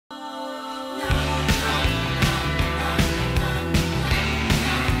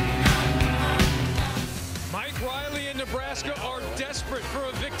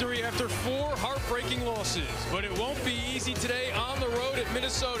promises, but it won't be easy today on the road at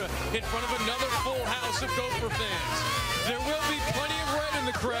Minnesota in front of another full house of Gopher fans. There will be plenty of red in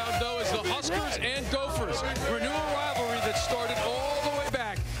the crowd, though, as the Huskers and Gophers renew a rivalry that started all the way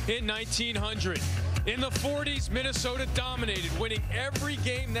back in 1900. In the 40s, Minnesota dominated, winning every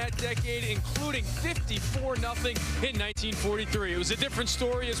game that decade, including 54-0 in 1943. It was a different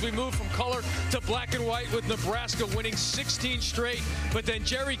story as we moved from color to black and white, with Nebraska winning 16 straight. But then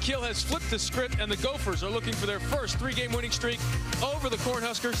Jerry Kill has flipped the script, and the Gophers are looking for their first three-game winning streak over the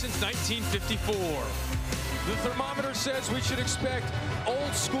Cornhuskers since 1954. The thermometer says we should expect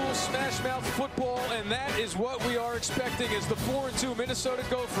old-school smash-mouth football, and that is what we are expecting as the 4-2 Minnesota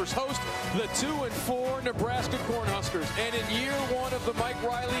Gophers host the 2-4 Nebraska Cornhuskers. And in year one of the Mike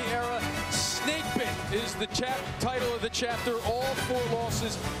Riley era, Snakebit is the title of the chapter. All four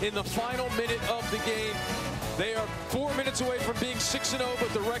losses in the final minute of the game. They are 4 minutes away from being 6-0, but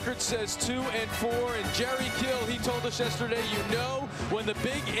the record says 2-4. And Jerry Kill, he told us yesterday, you know when the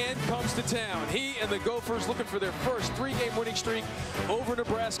big end comes to town. He and the Gophers looking for their first three-game winning streak over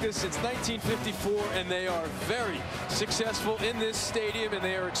Nebraska since 1954, and they are very successful in this stadium, and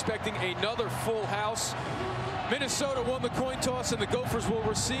they are expecting another full house. Minnesota won the coin toss, and the Gophers will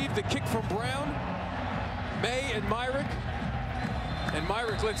receive the kick from Brown, May, and Myrick. And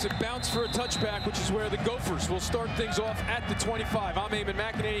Myrick lets it bounce for a touchback, which is where the Gophers will start things off at the 25. I'm Eamon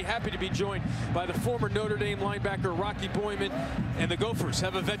McEnany, happy to be joined by the former Notre Dame linebacker Rocky Boyman. And the Gophers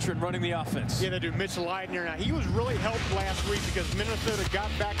have a veteran running the offense. Yeah, they do. Mitch Leidner. Now, he was really helped last week because Minnesota got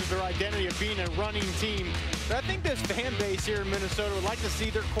back to their identity of being a running team. But I think this fan base here in Minnesota would like to see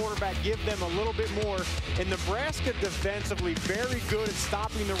their quarterback give them a little bit more. And Nebraska defensively very good at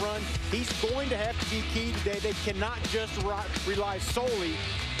stopping the run. He's going to have to be key today. They cannot just rely solely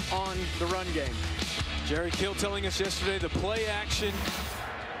on the run game. Jerry Kill telling us yesterday the play action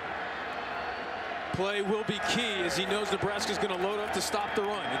play will be key, as he knows Nebraska's going to load up to stop the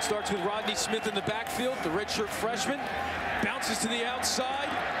run. It starts with Rodney Smith in the backfield, the redshirt freshman, bounces to the outside,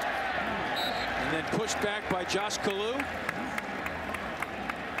 and then pushed back by Josh Kalu.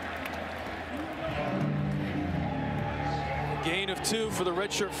 Gain of 2 for the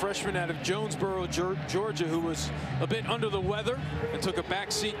redshirt freshman out of Jonesboro, Georgia, who was a bit under the weather and took a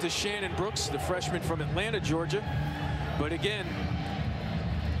back seat to Shannon Brooks, the freshman from Atlanta, Georgia. But again,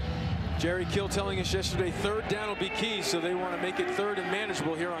 Jerry Kill telling us yesterday third down will be key, so they want to make it third and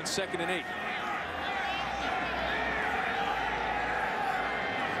manageable here on 2nd and 8.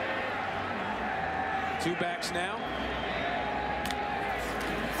 Two backs now.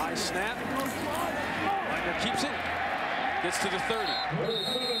 High snap. Leitner keeps it. Gets to the 30.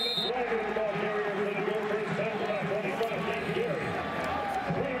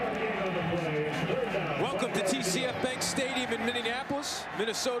 Welcome to TCF Bank Stadium in Minneapolis.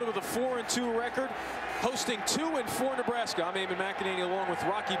 Minnesota with a 4-2 record, hosting 2-4 Nebraska. I'm Eamon McEnany along with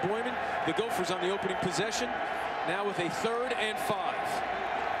Rocky Boyman. The Gophers on the opening possession, now with a 3rd and 5.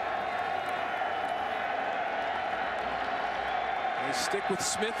 They stick with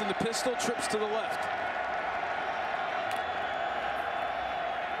Smith in the pistol, trips to the left.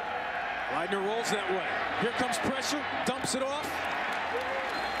 Leidner rolls that way. Here comes pressure, dumps it off.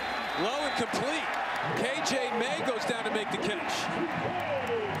 Low and complete. KJ May goes down to make the catch.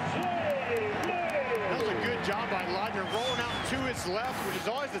 That was a good job by Leidner, rolling out to his left, which is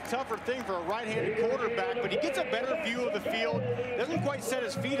always the tougher thing for a right-handed quarterback, but he gets a better view of the field. Doesn't quite set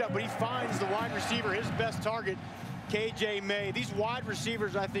his feet up, but he finds the wide receiver, his best target, KJ May. These wide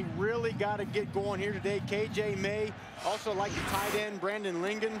receivers, I think, really got to get going here today. KJ May, also like the tight end, Brandon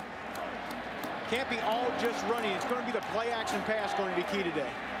Lingen. Can't be all just running. It's going to be the play action pass going to be key today.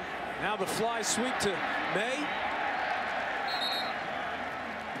 Now the fly sweep to May.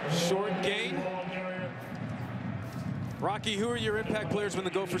 Short gain. Rocky, who are your impact players when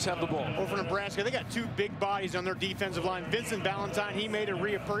the Gophers have the ball? Well, for Nebraska, they got two big bodies on their defensive line. Vincent Valentine, he made a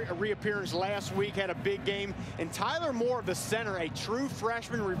reappearance last week, had a big game. And Tyler Moore, the center, a true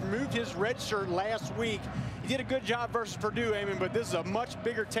freshman, removed his red shirt last week. He did a good job versus Purdue, Eamon, but this is a much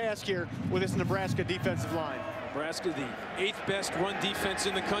bigger task here with this Nebraska defensive line. Nebraska, the 8th best run defense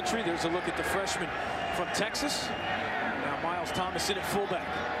in the country. There's a look at the freshman from Texas. Now Miles Thomas in at fullback.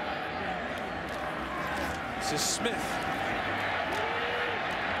 This is Smith.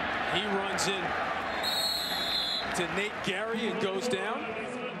 He runs in to Nate Gary and goes down.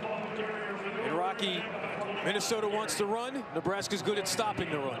 And Rocky, Minnesota wants to run. Nebraska's good at stopping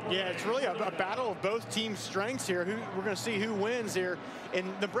the run. Yeah, it's really a battle of both teams' strengths here. We're going to see who wins here. And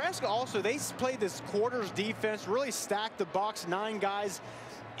Nebraska also, they play this quarters defense, really stack the box, 9 guys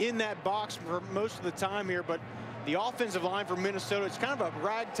in that box for most of the time here. But The offensive line for Minnesota, it's kind of a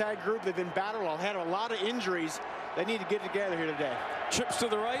ragtag group. They've been battled, had a lot of injuries. They need to get together here today. Trips to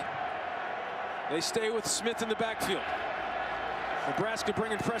the right. They stay with Smith in the backfield. Nebraska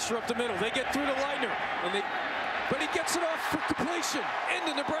bringing pressure up the middle. They get through to Leitner, but he gets it off for completion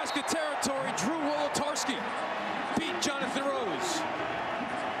into Nebraska territory. Drew Wolotarski beat Jonathan Rose.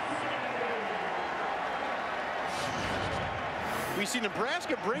 We see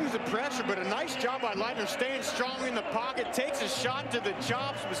Nebraska brings the pressure, but a nice job by Leitner staying strong in the pocket, takes a shot to the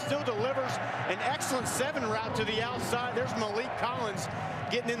chops, but still delivers an excellent 7 route to the outside. There's Malik Collins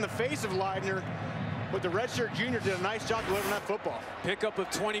getting in the face of Leitner, but the redshirt junior did a nice job delivering that football. Pickup of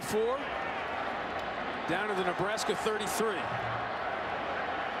 24, down to the Nebraska 33.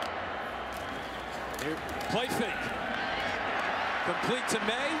 Here, play fake. Complete to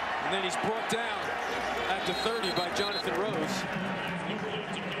May, and then he's brought down at the 30 by Jonathan Rose.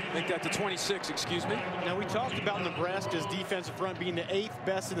 Make that to 26, excuse me. Now, we talked about Nebraska's defensive front being the 8th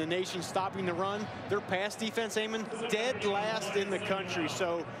best in the nation stopping the run. Their pass defense, Eamon, dead last in the country.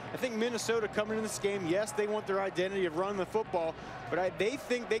 So I think Minnesota coming into this game, yes, they want their identity of running the football, but they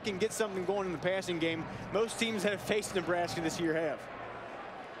think they can get something going in the passing game. Most teams that have faced Nebraska this year have.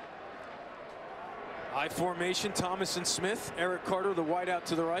 I formation, Thomas and Smith. Eric Carter, the wideout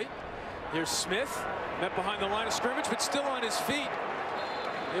to the right. Here's Smith, met behind the line of scrimmage, but still on his feet.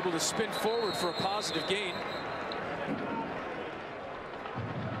 Able to spin forward for a positive gain.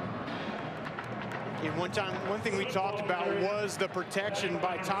 And one thing we talked about was the protection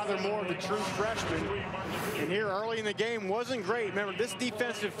by Tyler Moore, the true freshman. And here early in the game wasn't great. Remember, this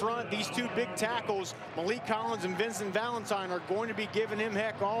defensive front, these 2 big tackles, Malik Collins and Vincent Valentine, are going to be giving him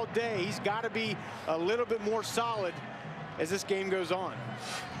heck all day. He's got to be a little bit more solid as this game goes on.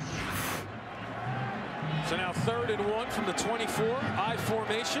 So now 3rd and 1 from the 24, I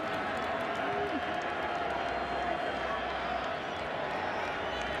formation.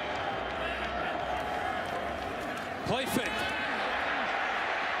 Play fake.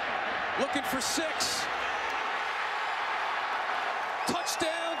 Looking for 6.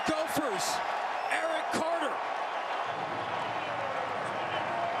 Touchdown Gophers. Eric Carter.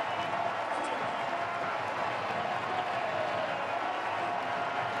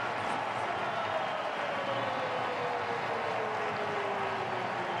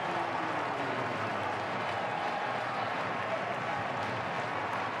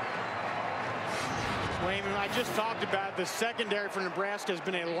 I just talked about the secondary for Nebraska has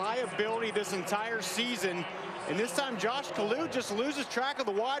been a liability this entire season. And this time, Josh Kalu just loses track of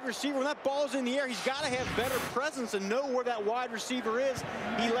the wide receiver. When that ball's in the air, he's got to have better presence and know where that wide receiver is.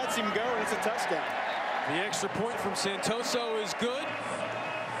 He lets him go, and it's a touchdown. The extra point from Santoso is good.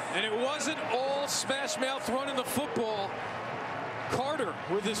 And it wasn't all smash mouth running the football. Carter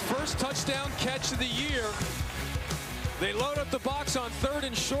with his first touchdown catch of the year. They load up the box on 3rd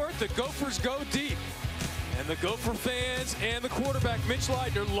and short. The Gophers go deep. And the Gopher fans and the quarterback, Mitch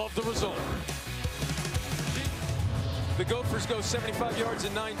Leitner, love the result. The Gophers go 75 yards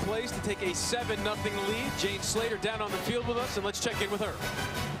in 9 plays to take a 7-0 lead. Jane Slater down on the field with us, and let's check in with her.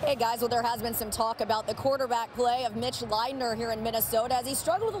 Hey guys, well, there has been some talk about the quarterback play of Mitch Leitner here in Minnesota as he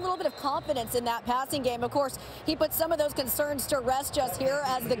struggled with a little bit of confidence in that passing game. Of course, he put some of those concerns to rest just here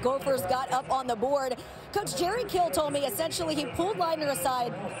as the Gophers got up on the board. Coach Jerry Kill told me essentially he pulled Leitner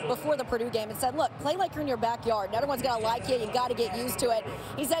aside before the Purdue game and said, look, play like you're in your backyard. No one's going to like you. You got to get used to it.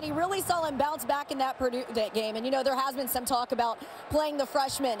 He said he really saw him bounce back in that Purdue game. And, you know, there has been some talk about playing the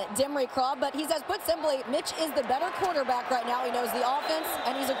freshman, Dimry Craw, but he says, put simply, Mitch is the better quarterback right now. He knows the offense,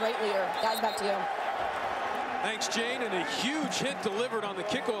 and he's a great leader. Guys, back to you. Thanks, Jane, and a huge hit delivered on the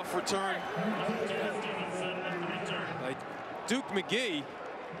kickoff return by Duke McGee.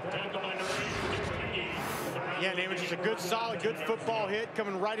 Yeah, Naaman, just a good, solid, good football hit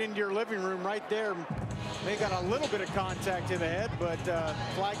coming right into your living room right there. They got a little bit of contact to the head, but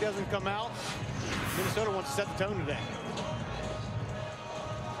flag doesn't come out. Minnesota wants to set the tone today.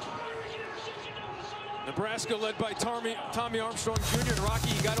 Nebraska led by Tommy Armstrong Jr. and Rocky.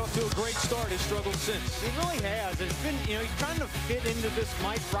 He got off to a great start. Has struggled since. He really has. It's been, you know, he's trying to fit into this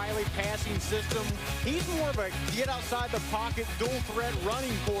Mike Riley passing system. He's more of a get outside the pocket, dual threat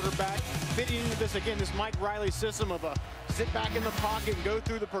running quarterback, fitting into this, again, this Mike Riley system of a sit back in the pocket and go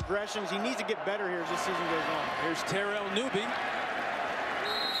through the progressions. He needs to get better here as this season goes on. Here's Terrell Newby.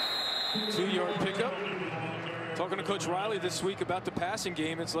 2-yard pickup. Talking to Coach Riley this week about the passing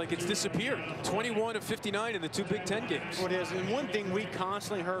game, it's like it's disappeared. 21 of 59 in the two Big Ten games. Well, it is, and one thing we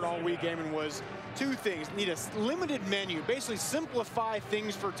constantly heard all week, Eamon, was two things. Need a limited menu, basically simplify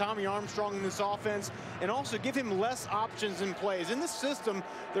things for Tommy Armstrong in this offense, and also give him less options in plays. In this system,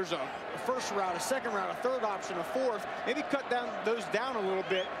 there's a first route, a second route, a third option, a fourth. Maybe cut those down a little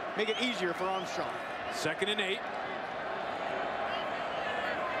bit, make it easier for Armstrong. 2nd and 8.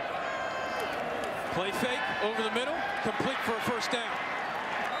 Play fake over the middle, complete for a first down.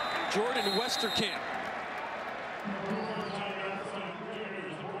 Jordan Westerkamp.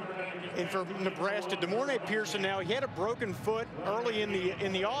 And for Nebraska, DeMornay Pearson now, he had a broken foot early in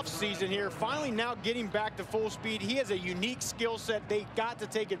the offseason here, finally now getting back to full speed. He has a unique skill set they got to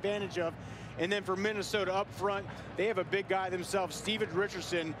take advantage of. And then for Minnesota up front, they have a big guy themselves. Steven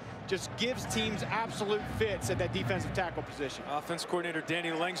Richardson just gives teams absolute fits at that defensive tackle position. Offense coordinator Danny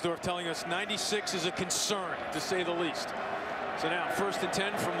Langsdorff telling us 96 is a concern, to say the least. So now 1st and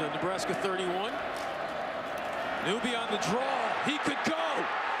 10 from the Nebraska 31. Newby on the draw. He could go.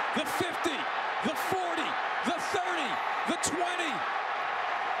 The 50, the 40, the 30, the 20.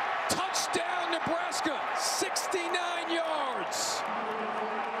 Touchdown, Nebraska. 69 yards.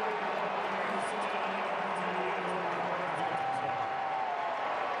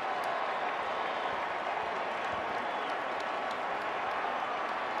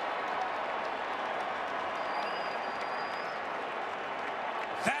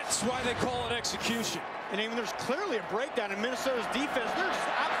 That's why they call it execution. And even there's clearly a breakdown in Minnesota's defense. There's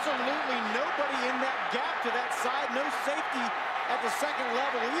absolutely nobody in that gap to that side. No safety at the second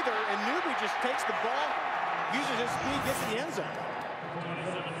level either. And Newby just takes the ball, uses his speed, gets to the end zone.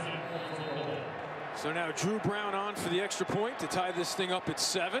 So now Drew Brown on for the extra point to tie this thing up at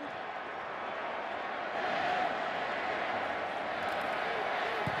 7.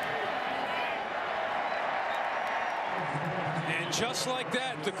 And just like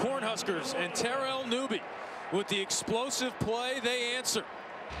that, the Cornhuskers and Terrell Newby with the explosive play, they answer.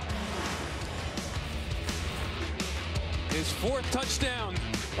 His 4th touchdown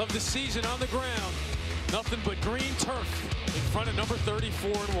of the season on the ground. Nothing but green turf in front of number 34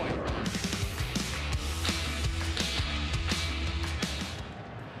 in white.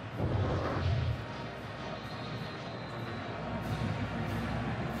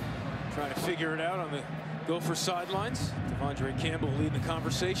 Trying to figure it out on the Gophers sidelines. Devondre Campbell leading the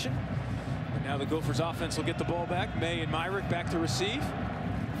conversation. And now the Gophers offense will get the ball back. May and Myrick back to receive.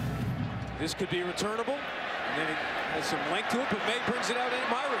 This could be returnable. And then it has some length to it, but May brings it out, and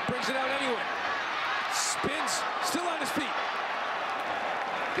Myrick brings it out anyway. Spins, still on his feet.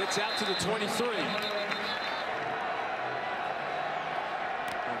 Gets out to the 23.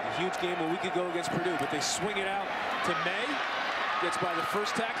 A huge game a week ago against Purdue, but they swing it out to May. Gets by the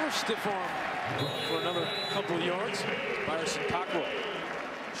first tackler, stiff arm for another couple of yards. Myerson Cockrell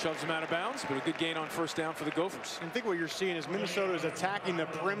shoves him out of bounds, but a good gain on first down for the Gophers. I think what you're seeing is Minnesota is attacking the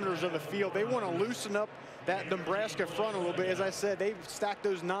perimeters of the field. They want to loosen up that Nebraska front a little bit. As I said, they've stacked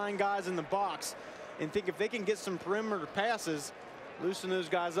those 9 guys in the box, and think if they can get some perimeter passes, loosen those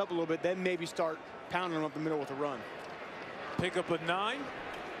guys up a little bit, then maybe start pounding them up the middle with a run. Pick up a 9,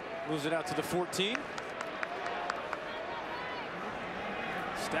 moves it out to the 14.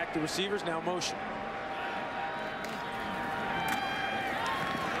 Stack the receivers, now motion.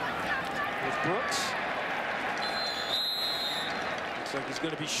 There's Brooks. Looks like he's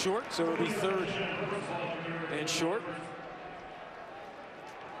going to be short, so it'll be 3rd and short.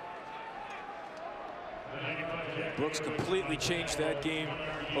 Brooks completely changed that game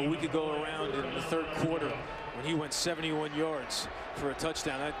a week ago around in the 3rd quarter when he went 71 yards for a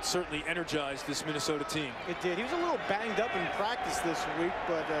touchdown. That certainly energized this Minnesota team. It did. He was a little banged up in practice this week,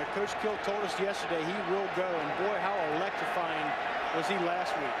 but Coach Kill told us yesterday he will go, and boy, how electrifying was he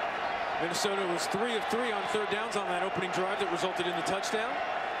last week. Minnesota was 3 of 3 on 3rd downs on that opening drive that resulted in the touchdown.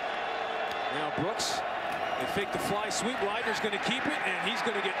 Now Brooks, they fake the fly sweep. Leitner's going to keep it, and he's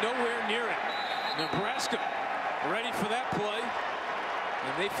going to get nowhere near it. Nebraska ready for that play,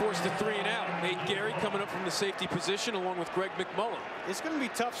 and they forced a 3 and out. Nate Gary coming up from the safety position along with Greg McMullen. It's going to be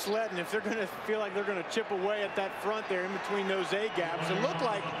tough sledding if they're going to feel like they're going to chip away at that front there in between those A gaps. It looked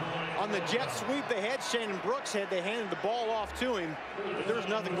like on the jet sweep they had Shannon Brooks they handed the ball off to him, but there was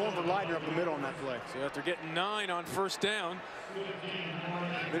nothing going for Leitner up the middle on that play. So after getting 9 on first down,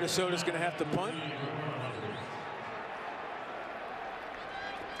 Minnesota's going to have to punt.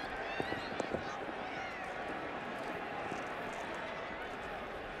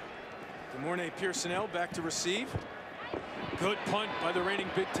 Mornay Pearsonell back to receive. Good punt by the reigning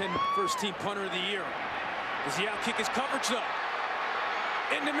Big Ten first-team punter of the year. Does he outkick his coverage, though?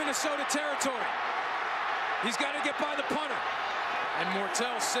 Into Minnesota territory. He's got to get by the punter. And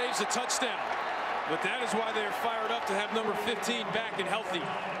Mortel saves a touchdown. But that is why they are fired up to have number 15 back and healthy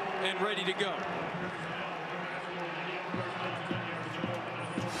and ready to go.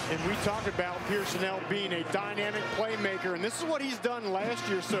 And we talked about Pearsonell being a dynamic playmaker, and this is what he's done last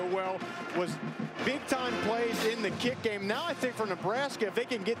year so well, was big-time plays in the kick game. Now I think for Nebraska, if they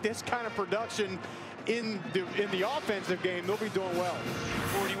can get this kind of production in the offensive game, they'll be doing well.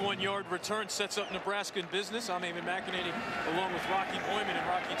 41-yard return sets up Nebraska in business. I'm Eamon McEnany along with Rocky Boyman. And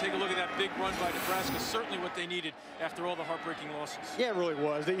Rocky, take a look at that big run by Nebraska. Certainly what they needed after all the heartbreaking losses. Yeah, it really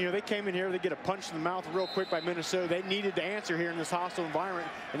was. They came in here, they get a punch in the mouth real quick by Minnesota. They needed to answer here in this hostile environment,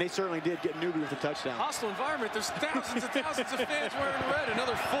 and they certainly did, get Newby with a touchdown. Hostile environment. There's thousands and thousands of fans wearing red.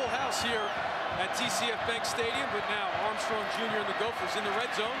 Another full house here at TCF Bank Stadium. But now Armstrong Jr. and the Gophers in the red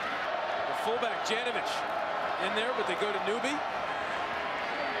zone. The fullback Janovich in there, but they go to Newby.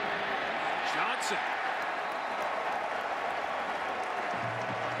 Johnson.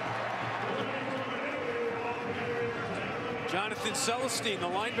 Jonathan Celestine, the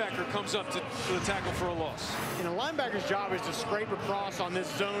linebacker, comes up to the tackle for a loss. And a linebacker's job is to scrape across on this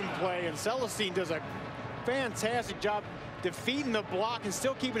zone play, and Celestine does a fantastic job defeating the block and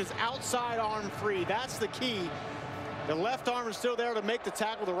still keeping his outside arm free. That's the key. The left arm is still there to make the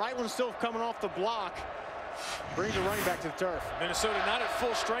tackle. The right one's still coming off the block. Brings the running back to the turf. Minnesota not at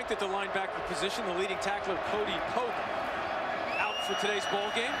full strength at the linebacker position. The leading tackler, Cody Pope, out for today's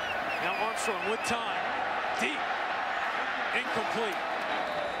ball game. Now Armstrong with time. Deep. Incomplete.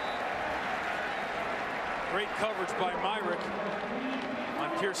 Great coverage by Myrick on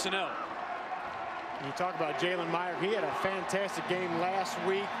Pearsonell. You talk about Jalen Myrick. He had a fantastic game last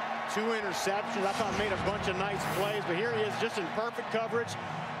week. 2 interceptions. I thought made a bunch of nice plays, but here he is just in perfect coverage.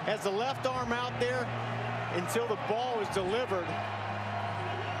 Has the left arm out there until the ball is delivered.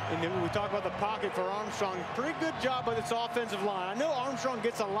 And then when we talk about the pocket for Armstrong, pretty good job by this offensive line. I know Armstrong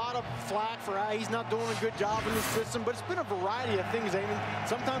gets a lot of flack for he's not doing a good job in this system, but it's been a variety of things, Eamon.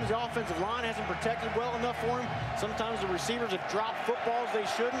 Sometimes the offensive line hasn't protected well enough for him. Sometimes the receivers have dropped footballs they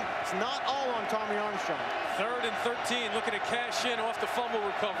shouldn't. It's not all on Tommy Armstrong. 3rd and 13, looking to cash in off the fumble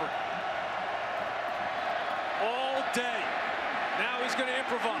recovery. All day. Now he's going to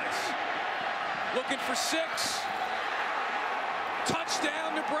improvise. Looking for 6.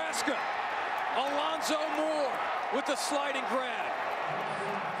 Touchdown, Nebraska. Alonzo Moore with the sliding grab.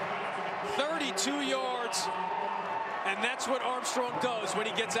 32 yards. And that's what Armstrong does when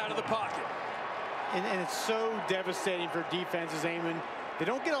he gets out of the pocket. And it's so devastating for defenses, Eamon. They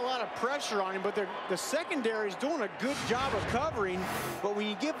don't get a lot of pressure on him, but the secondary is doing a good job of covering. But when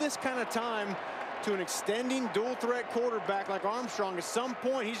you give this kind of time to an extending dual threat quarterback like Armstrong, at some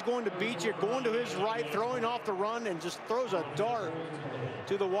point he's going to beat you, going to his right, throwing off the run, and just throws a dart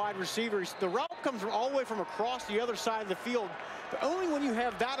to the wide receiver. The route comes all the way from across the other side of the field. But only when you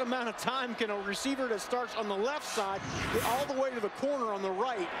have that amount of time can a receiver that starts on the left side get all the way to the corner on the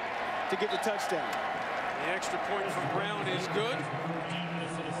right to get the touchdown. The extra point from Brown is good.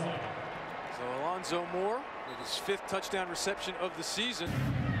 So Alonzo Moore with his 5th touchdown reception of the season.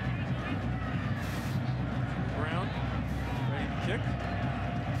 Brown ready to kick.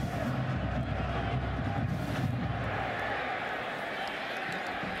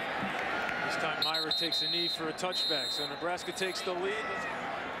 This time Myra takes a knee for a touchback. So Nebraska takes the lead.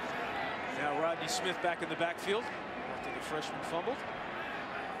 Now Rodney Smith back in the backfield after the freshman fumbled.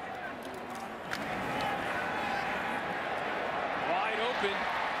 Wide open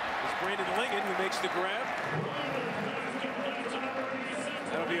is Brandon Lingen, who makes the grab.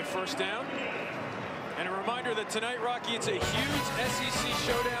 That'll be a first down. And a reminder that tonight, Rocky, it's a huge SEC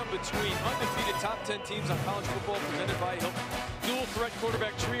showdown between undefeated top 10 teams on college football presented by Hilton. Dual threat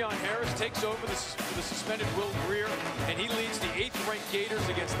quarterback Treon Harris takes over for the suspended Will Greer, and he leads the 8th-ranked Gators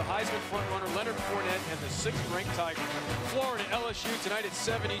against the Heisman frontrunner Leonard Fournette and the 6th-ranked Tigers. Florida LSU tonight at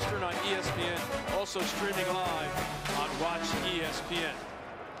 7 Eastern on ESPN, also streaming live on Watch ESPN.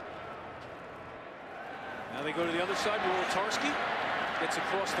 Now they go to the other side. Wolotarski gets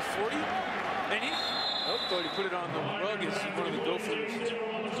across the 40, and he thought he put it on the rug as one of the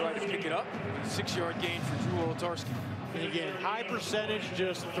Gophers tried to pick it up. A 6-yard gain for Drew Wolotarski. And again, high percentage,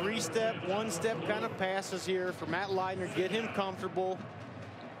 just 3-step, 1-step kind of passes here for Matt Leitner, get him comfortable.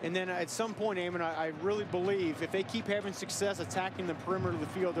 And then at some point, Eamon, I really believe if they keep having success attacking the perimeter of the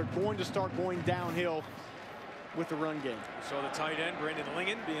field, they're going to start going downhill with the run game. We saw the tight end, Brandon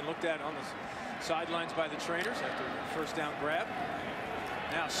Lingen, being looked at on the sidelines by the trainers after the first down grab.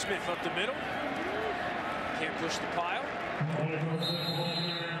 Now Smith up the middle. Can't push the pile.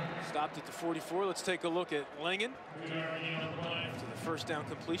 Stopped at the 44. Let's take a look at Lingen. To the first down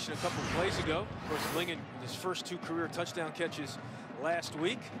completion a couple plays ago. Of course, Lingen, his first 2 career touchdown catches last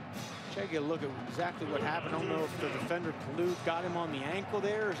week. Take a look at exactly what happened. I don't know if the defender Kalu got him on the ankle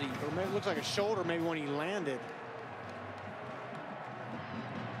there, or maybe it looks like a shoulder maybe when he landed.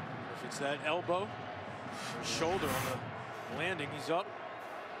 If it's that elbow or shoulder on the landing, he's up.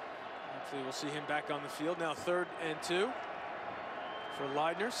 Hopefully we'll see him back on the field. Now 3rd and 2 for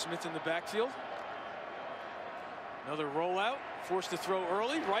Leidner. Smith in the backfield. Another rollout. Forced to throw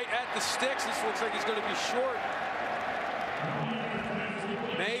early. Right at the sticks. This looks like he's going to be short.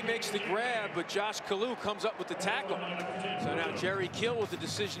 May makes the grab, but Josh Kalu comes up with the tackle. So now Jerry Kill with the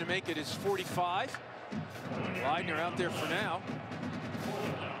decision to make it his 45. Leidner out there for now.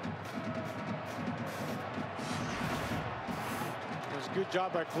 It was a good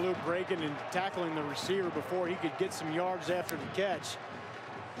job by Kalu breaking and tackling the receiver before he could get some yards after the catch.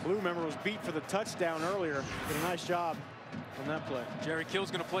 Kalu, remember, was beat for the touchdown earlier. Did a nice job on that play. Jerry Kill's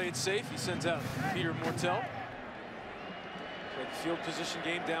going to play it safe. He sends out Peter Mortel. Field position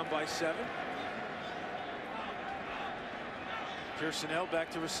game down by 7. Pearsonell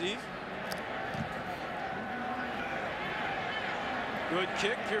back to receive. Good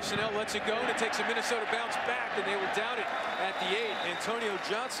kick. Pearsonell lets it go, and it takes a Minnesota bounce back, and they will down it at the 8. Antonio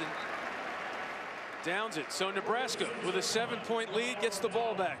Johnson downs it. So Nebraska, with a 7-point lead, gets the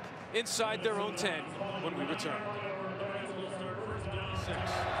ball back inside their own 10 when we return. 6.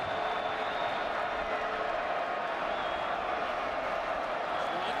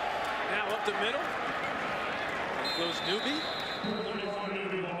 Now up the middle. There goes Newby.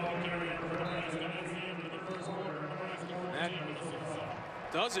 That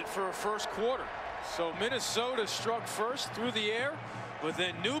does it for a first quarter. So Minnesota struck first through the air, but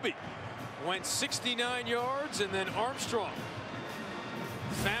then Newby went 69 yards, and then Armstrong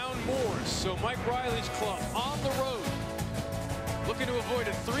found more. So Mike Riley's club on the road, looking to avoid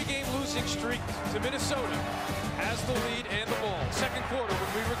a 3-game losing streak to Minnesota, has the lead and the ball. Second quarter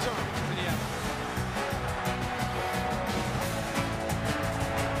when we return to Minneapolis.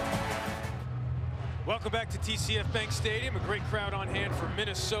 Welcome back to TCF Bank Stadium. A great crowd on hand for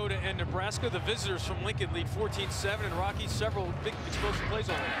Minnesota and Nebraska. The visitors from Lincoln lead 14-7, and Rocky, several big explosive plays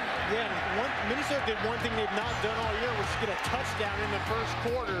on it. Yeah, Minnesota did one thing they've not done all year, which is get a touchdown in the first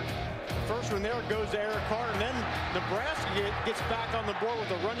quarter. The first one there goes to Eric Carter, and then Nebraska gets back on the board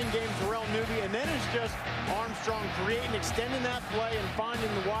with a running game, Terrell Newby, and then it's just Armstrong creating, extending that play, and finding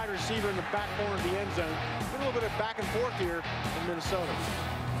the wide receiver in the back corner of the end zone. A little bit of back and forth here in Minnesota.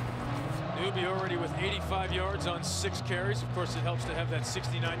 Newby already with 85 yards on 6 carries. Of course, it helps to have that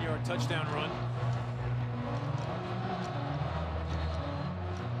 69-yard touchdown run.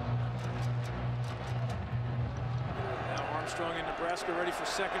 Now Armstrong in Nebraska ready for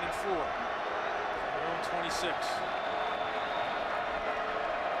 2nd and 4. Their own 26.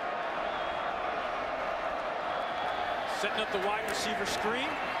 Setting up the wide receiver screen.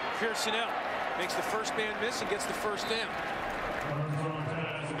 Pearsonell makes the first man miss and gets the first down.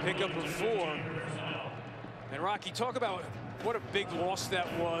 Pickup of 4. And Rocky, talk about what a big loss that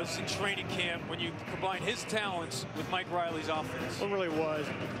was in training camp when you combine his talents with Mike Riley's offense. It really was.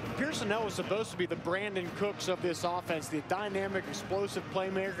 Pearsonell was supposed to be the Brandon Cooks of this offense, the dynamic, explosive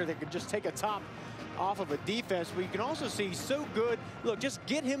playmaker that could just take a top off of a defense. But you can also see he's so good. Look, just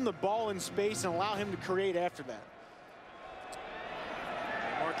get him the ball in space and allow him to create after that.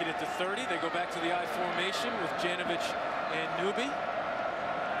 They mark it at the 30. They go back to the I formation with Janovich and Newby.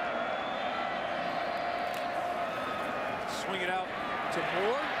 Swing it out to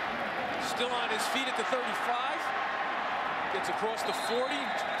Moore. Still on his feet at the 35. Gets across the 40,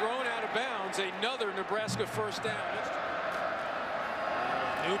 thrown out of bounds. Another Nebraska first down.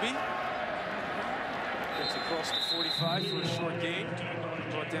 Newby gets across the 45 for a short gain.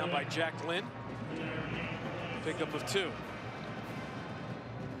 Brought down by Jack Lynn. Pickup of 2.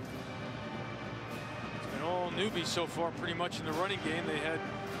 It's been all Newby so far pretty much in the running game. They had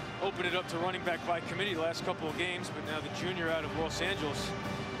opened it up to running back by committee the last couple of games, but now the junior out of Los Angeles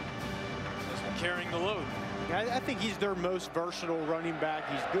has been carrying the load. I think he's their most versatile running back.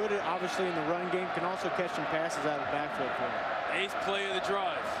 He's good, obviously, in the run game. Can also catch some passes out of the backfield for him. 8th play of the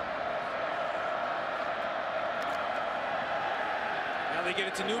drive. Now they get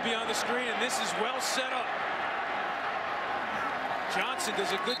it to Newby on the screen, and this is well set up. Johnson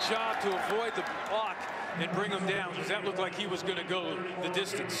does a good job to avoid the block and bring him down, because that looked like he was going to go the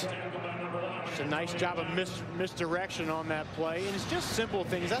distance. It's a nice job of misdirection on that play, and it's just simple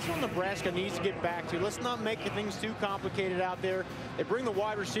things. That's what Nebraska needs to get back to. Let's not make things too complicated out there. They bring the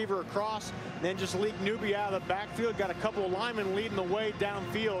wide receiver across, then just leak newbie out of the backfield. Got a couple of linemen leading the way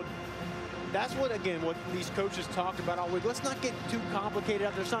downfield. That's what, again, what these coaches talked about all week. Let's not get too complicated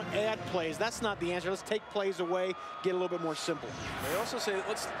out there. Let's not add plays. That's not the answer. Let's take plays away, get a little bit more simple. They also say,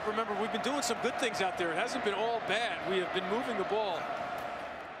 let's remember, we've been doing some good things out there. It hasn't been all bad. We have been moving the ball.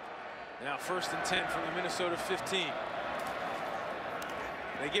 Now 1st and 10 from the Minnesota 15.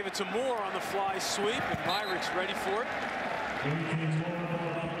 They give it to Moore on the fly sweep, and Myrick's ready for it.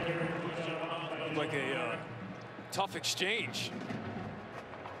 Looked like a tough exchange.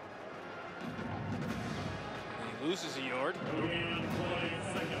 Loses a yard.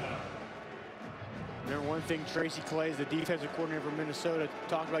 Remember, one thing Tracy Claeys, the defensive coordinator for Minnesota,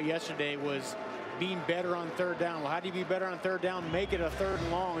 talked about yesterday was being better on 3rd down. Well, how do you be better on 3rd down? Make it a 3rd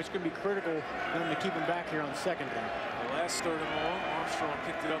and long. It's going to be critical for them to keep him back here on 2nd down. The last 3rd and long, Armstrong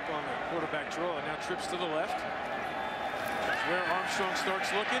picked it up on the quarterback draw and now trips to the left. That's where Armstrong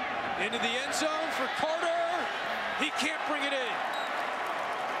starts looking. Into the end zone for Carter. He can't bring it in.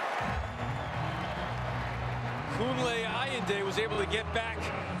 Kunle Ayinde was able to get back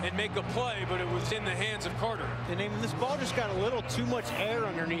and make a play, but it was in the hands of Carter. And this ball just got a little too much air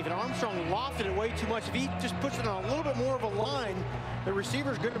underneath it. Armstrong lofted it way too much. If he just puts it on a little bit more of a line, the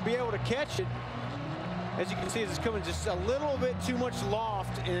receiver's going to be able to catch it. As you can see, it's coming just a little bit too much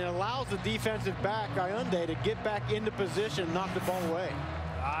loft, and it allows the defensive back, Ayinde, to get back into position and knock the ball away.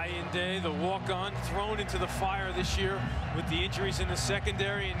 Ayinde, the walk-on, thrown into the fire this year with the injuries in the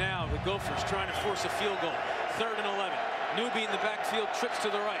secondary, and now the Gophers trying to force a field goal. 3rd and 11. Newbie in the backfield, trips to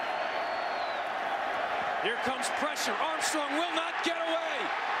the right. Here comes pressure. Armstrong will not get away.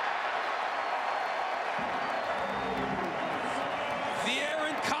 The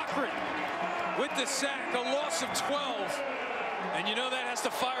Aaron Cochran with the sack, a loss of 12. And you know that has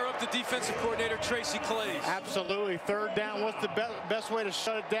to fire up the defensive coordinator, Tracy Claeys. Absolutely. 3rd down. What's the best way to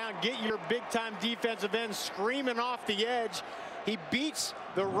shut it down? Get your big-time defensive end screaming off the edge. He beats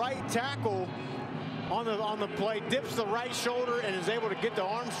the right tackle on the play, dips the right shoulder, and is able to get to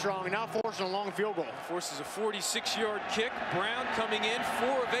Armstrong, and now forcing a long field goal. Forces a 46-yard kick. Brown coming in 4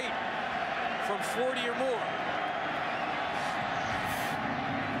 of 8 from 40 or more.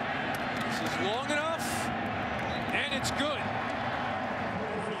 This is long enough, and it's good.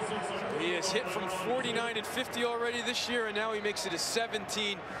 He has hit from 49 and 50 already this year, and now he makes it a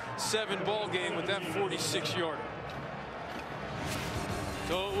 17-7 ball game with that 46-yarder.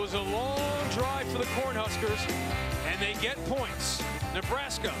 So it was a long drive for the Cornhuskers, and they get points.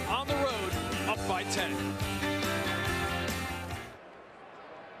 Nebraska on the road, up by 10.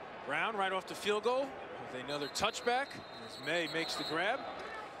 Brown right off the field goal with another touchback as May makes the grab.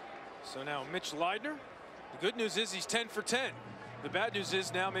 So now Mitch Leidner. The good news is he's 10 for 10. The bad news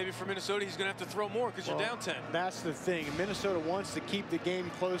is now maybe for Minnesota he's going to have to throw more because you're down 10. That's the thing. Minnesota wants to keep the game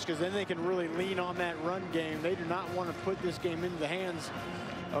close because then they can really lean on that run game. They do not want to put this game into the hands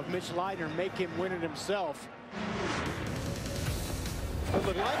of Mitch Leidner, make him win it himself. But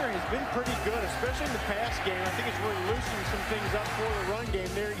look, Leidner has been pretty good, especially in the pass game. I think it's really loosening some things up for the run game.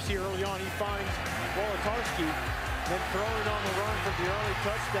 There you see early on he finds Wolotarski, then throwing on the run for the early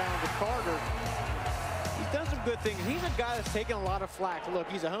touchdown to Carter. He's done some good things. He's a guy that's taken a lot of flack. Look,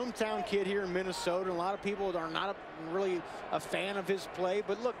 he's a hometown kid here in Minnesota, and a lot of people are not really a fan of his play.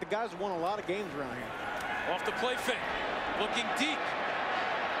 But look, the guy's won a lot of games around here. Off the play fake, looking deep,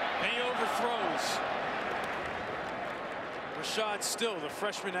 and he overthrows. Rashad Still, the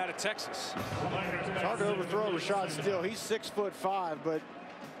freshman out of Texas. It's hard to overthrow Rashad Still. He's 6'5", but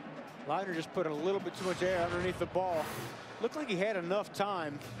Leidner just put a little bit too much air underneath the ball. Looked like he had enough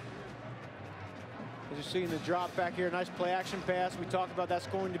time. As you see in the drop back here, nice play action pass. We talked about that's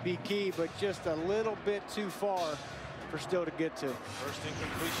going to be key, but just a little bit too far for Still to get to. First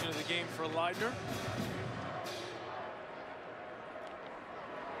incompletion of the game for Leidner.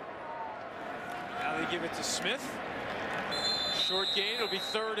 Now they give it to Smith. Short gain, it'll be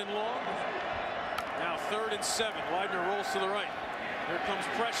 3rd and long. Now 3rd and 7. Leidner rolls to the right. Here comes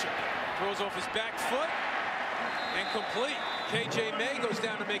pressure. Throws off his back foot and complete. KJ May goes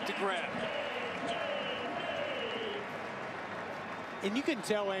down to make the grab. And you can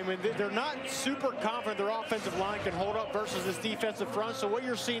tell, Eamon, they're not super confident their offensive line can hold up versus this defensive front. So what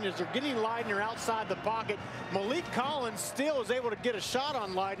you're seeing is they're getting Leidner outside the pocket. Malik Collins still is able to get a shot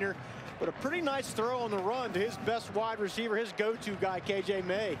on Leidner. but a pretty nice throw on the run to his best wide receiver, his go-to guy, KJ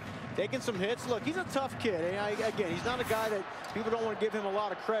May. Taking some hits. Look, he's a tough kid. And again, he's not a guy that people don't want to give him a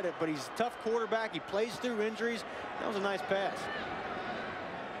lot of credit, but he's a tough quarterback. He plays through injuries. That was a nice pass.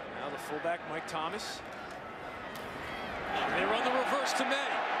 Now the fullback, Mike Thomas. They run the reverse to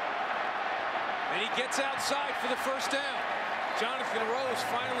May. And he gets outside for the first down. Jonathan Rose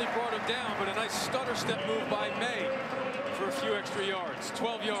finally brought him down, but a nice stutter step move by May for a few extra yards.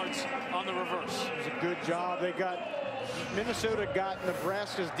 12 yards on the reverse. It was a good job. Minnesota got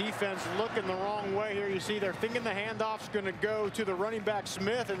Nebraska's defense looking the wrong way here. You see they're thinking the handoff's going to go to the running back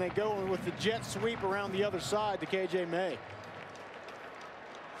Smith, and they go with the jet sweep around the other side to KJ May.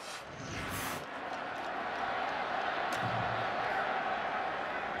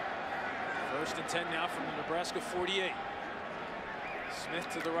 First and 10 now from the Nebraska 48. Smith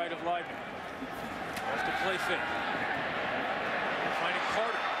to the right of Leibman. Off to play fake. Finding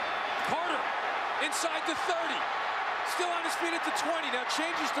Carter. Carter inside the 30. Still on his feet at the 20. Now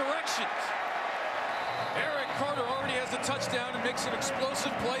changes directions. Eric Carter already has the touchdown and makes an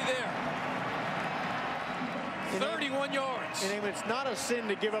explosive play there. 31 yards. And it's not a sin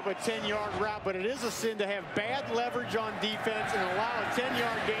to give up a 10-yard route, but it is a sin to have bad leverage on defense and allow a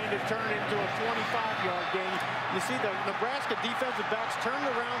 10-yard gain to turn into a 25-yard gain. You see the Nebraska defensive backs turned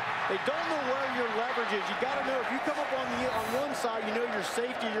around. They don't know where your leverage is. You got to know if you come up on one side, you know your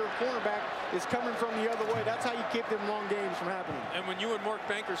safety, your cornerback is coming from the other way. That's how you keep them long games from happening. And when you and Mark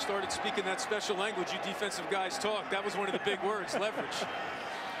Banker started speaking that special language you defensive guys talk, that was one of the big words, leverage.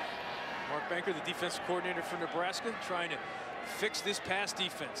 Mark Banker, the defensive coordinator for Nebraska, trying to fix this pass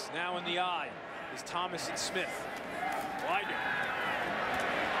defense. Now in the eye is Thomas and Smith. Widener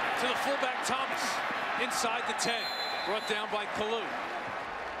to the fullback Thomas. Inside the 10. Brought down by Kalu.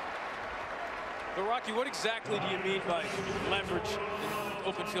 But Rocky, what exactly do you mean by leverage in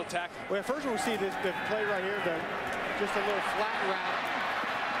open field tackling? Well, first we see this the play right here, just a little flat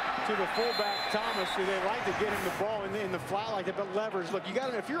route to the fullback Thomas, who they like to get him the ball in the flat like that, but leverage. Look, you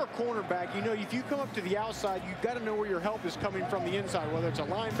got to, if you're a cornerback, you know if you come up to the outside, you got to know where your help is coming from the inside, whether it's a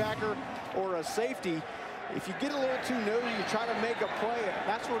linebacker or a safety. If you get a little too nosy, you try to make a play,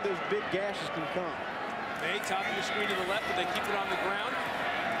 that's where those big gashes can come. May top of the screen to the left, but they keep it on the ground.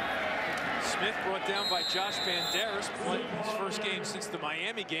 Smith brought down by Josh Banderas, playing his first game since the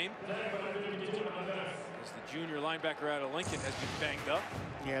Miami game. As the junior linebacker out of Lincoln has been banged up.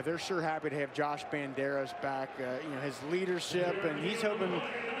 Yeah, they're sure happy to have Josh Banderas back. You know, his leadership, and he's hoping,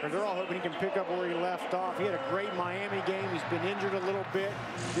 or they're all hoping he can pick up where he left off. He had a great Miami game. He's been injured a little bit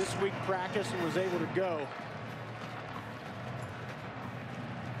this week, practiced and was able to go.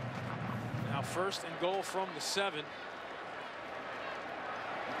 Now first and goal from the 7.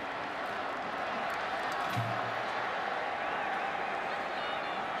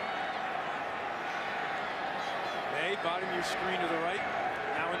 May, bottom of your screen to the right.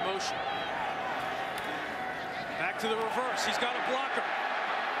 Now in motion. Back to the reverse. He's got a blocker.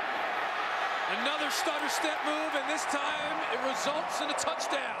 Another stutter step move, and this time it results in a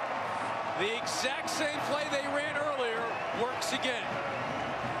touchdown. The exact same play they ran earlier works again.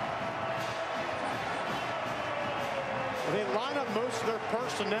 They line up most of their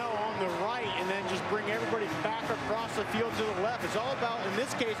personnel on the right and then just bring everybody back across the field to the left. It's all about, in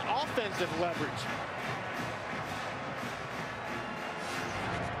this case, offensive leverage.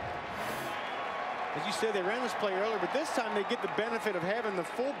 As you said, they ran this play earlier, but this time they get the benefit of having the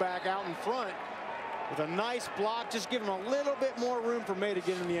fullback out in front with a nice block, just giving them a little bit more room for May to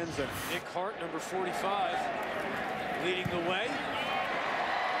get in the end zone. Nick Hart, number 45, leading the way.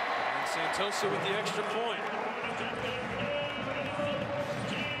 And Santosa with the extra point.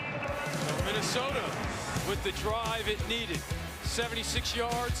 Minnesota with the drive it needed. 76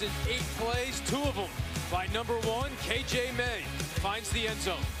 yards in 8 plays, 2 of them by number 1, KJ May. Finds the end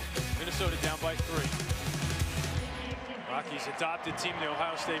zone. Minnesota down by 3. Rocky's adopted team, the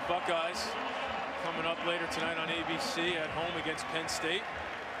Ohio State Buckeyes, coming up later tonight on ABC at home against Penn State.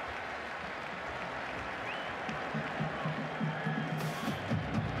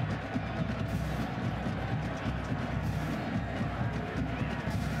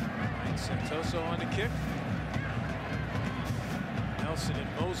 Santoso on the kick. Nelson and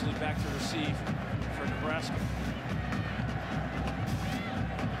Mosley back to receive for Nebraska.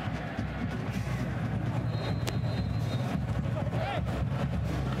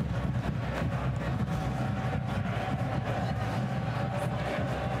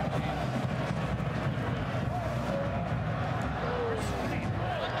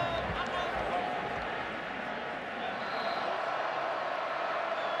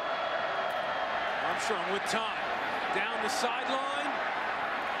 Armstrong with time. Down the sideline.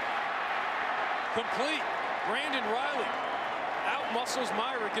 Complete. Brandon Riley out-muscles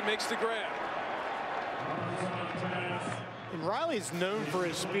Myrick and makes the grab. And Riley's known for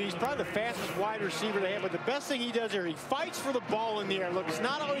his speed. He's probably the fastest wide receiver they have, but the best thing he does here, he fights for the ball in the air. Look, it's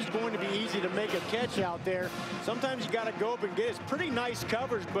not always going to be easy to make a catch out there. Sometimes you got to go up and get it. It's pretty nice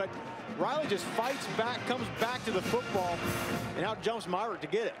coverage, but Riley just fights back, comes back to the football, and out jumps Myrick to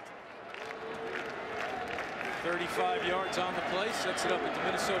get it. 35 yards on the play, sets it up at the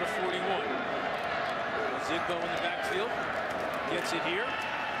Minnesota 41. Zigbo in the backfield, gets it here.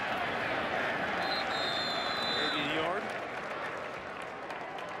 Maybe a yard.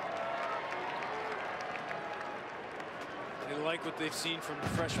 They like what they've seen from the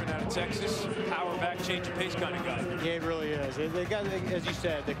freshman out of Texas. Power back, change of pace kind of guy. Yeah, it really is. They got, as you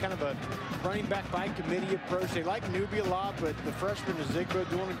said, they're kind of a running back by committee approach. They like Newby a lot, but the freshman is Zigbo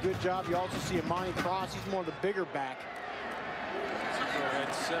doing a good job. You also see Amani Cross. He's more the bigger back. Zigbo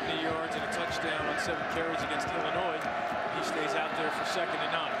had 70 yards and a touchdown on 7 carries against Illinois. He stays out there for 2nd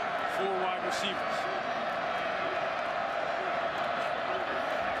and 9. 4 wide receivers.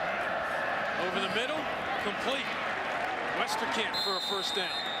 Over the middle, complete. Westerkamp for a first down.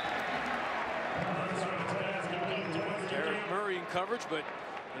 Derek Murray in coverage, but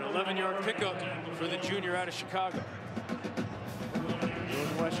an 11-yard pickup for the junior out of Chicago.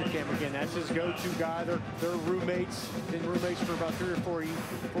 Westerkamp again, that's his go-to guy. They're roommates, been roommates for about 3 or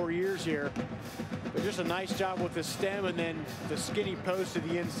 4 years here. But just a nice job with the stem and then the skinny post to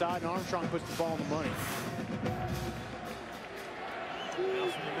the inside, and Armstrong puts the ball in the money. Now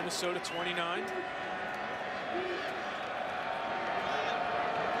from the Minnesota 29.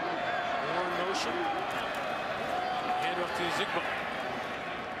 Motion. Hand off to Zigbo.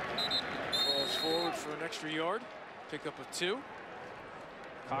 Falls forward for an extra yard. Pickup of 2.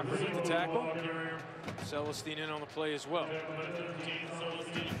 Cochran with the tackle. Celestine in on the play as well.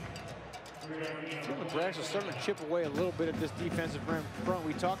 Nebraska's starting to chip away a little bit at this defensive front.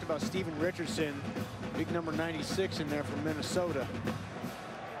 We talked about Steven Richardson, big number 96 in there from Minnesota.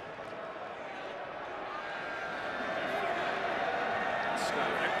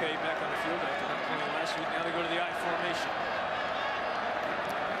 Back on the field after not playing last week. Now they go to the I formation.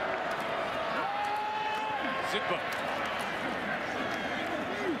 Zigbo.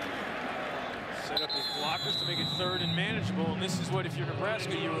 Set up his blockers to make it 3rd and manageable. And this is what, if you're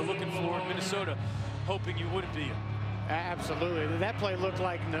Nebraska, you were looking for in Minnesota, hoping you wouldn't be. Absolutely. That play looked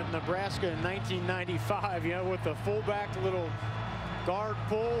like Nebraska in 1995, you know, with the fullback little guard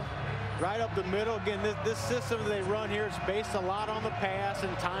pull. Right up the middle. Again, this system they run here is based a lot on the pass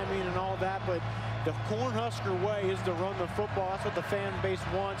and timing and all that, but the Cornhusker way is to run the football. That's what the fan base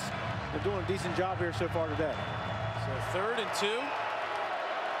wants. They're doing a decent job here so far today. So 3rd and 2.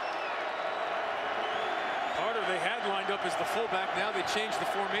 Carter they had lined up as the fullback. Now they changed the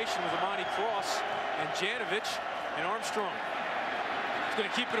formation with Amani Cross and Janovich and Armstrong. He's going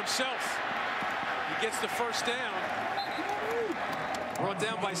to keep it himself. He gets the first down. Brought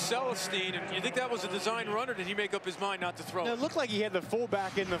down by Celestine, and you think that was a design run, or did he make up his mind not to throw? It looked like he had the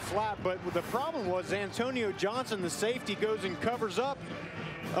fullback in the flat, but the problem was Antonio Johnson, the safety, goes and covers up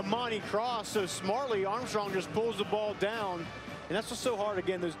Amani Cross. So smartly, Armstrong just pulls the ball down, and that's what's so hard.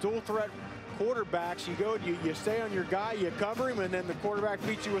 Again, those dual threat quarterbacks, you go, you stay on your guy, you cover him, and then the quarterback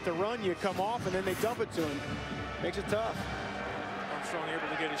beats you with a run, you come off, and then they dump it to him. Makes it tough. Armstrong able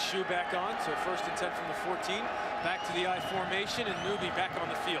to get his shoe back on, so 1st and 10 from the 14. Back to the I formation, and Newby back on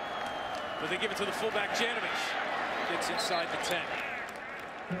the field. But they give it to the fullback, Janovich. Gets inside the 10.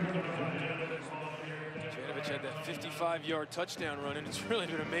 Janovich had that 55-yard touchdown run, and it's really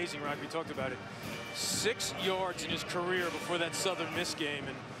been amazing, Rob. We talked about it. 6 yards in his career before that Southern Miss game,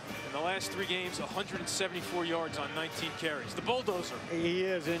 and in the last 3 games, 174 yards on 19 carries. The bulldozer. He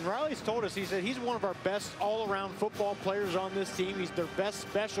is, and Riley's told us, he said he's one of our best all-around football players on this team. He's their best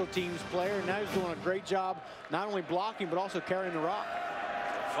special teams player, and now he's doing a great job not only blocking but also carrying the rock.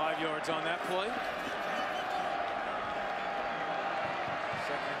 5 yards on that play.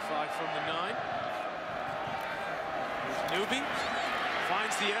 2nd and 5 from the 9. There's Newby,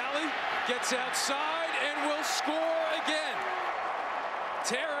 finds the alley, gets outside, and will score again.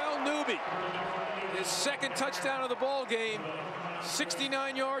 Terrell Newby, his 2nd touchdown of the ball game.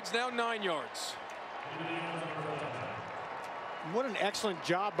 69 yards, now 9 yards. What an excellent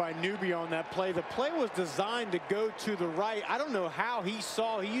job by Newby on that play. The play was designed to go to the right. I don't know how he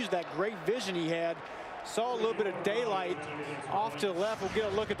used that great vision he had. Saw a little bit of daylight off to the left. We'll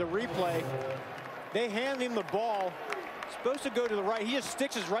get a look at the replay. They hand him the ball. Supposed to go to the right. He just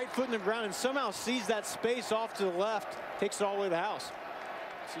sticks his right foot in the ground and somehow sees that space off to the left. Takes it all the way to the house.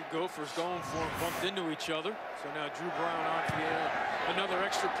 See Gophers going for him, bumped into each other. So now Drew Brown on for another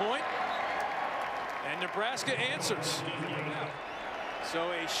extra point. And Nebraska answers.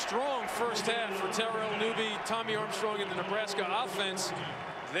 So a strong first half for Terrell Newby, Tommy Armstrong, and the Nebraska offense.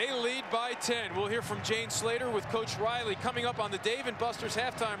 They lead by 10. We'll hear from Jane Slater with Coach Riley coming up on the Dave and Buster's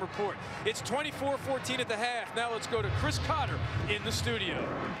halftime report. It's 24-14 at the half. Now let's go to Chris Cotter in the studio.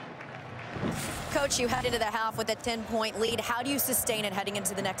 Coach, you head into the half with a 10-point lead. How do you sustain it heading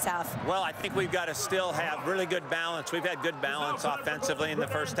into the next half? Well, I think we've got to still have really good balance. We've had good balance offensively in the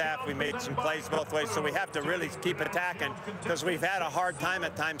first half. We made some plays both ways, so we have to really keep attacking because we've had a hard time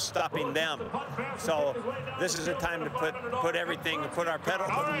at times stopping them. So this is a time to put everything, put our pedal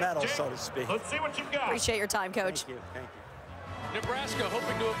to the metal, so to speak. Let's see what you've got. Appreciate your time, Coach. Thank you. Thank you. Nebraska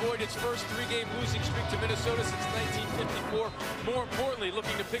hoping to avoid its first 3-game losing streak to Minnesota since 1954. More importantly,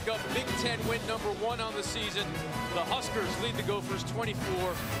 looking to pick up Big Ten win #1 on the season. The Huskers lead the Gophers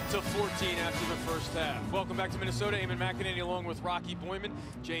 24-14 after the first half. Welcome back to Minnesota. Eamon McEnany along with Rocky Boyman.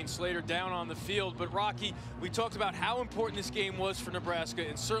 Jane Slater down on the field. But Rocky, we talked about how important this game was for Nebraska,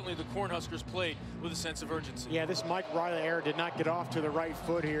 and certainly the Cornhuskers played with a sense of urgency. Yeah, this Mike Riley era did not get off to the right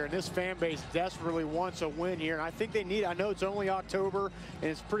foot here, and this fan base desperately wants a win here, and I think they need it. I know it's only October and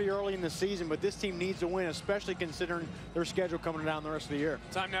it's pretty early in the season, but this team needs a win, especially considering their schedule coming down the rest of the year.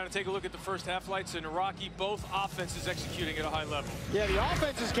 Time now to take a look at the first half lights, and Rocky, both offenses executing at a high level. Yeah, the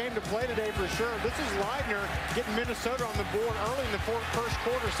offenses came to play today for sure. This is Leidner getting Minnesota on the board early in the first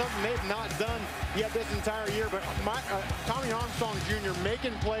quarter, something they've not done yet this entire year. But Tommy Armstrong Jr.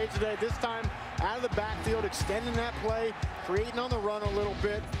 making plays today, this time out of the backfield, extending that play, creating on the run a little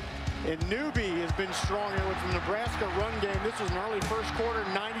bit. And Newby has been strong here with the Nebraska run game. This was an early first quarter,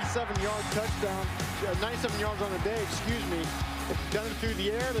 97-yard touchdown, 97 yards on the day, excuse me. They've done it through the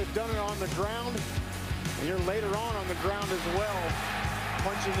air, they've done it on the ground, and here later on the ground as well,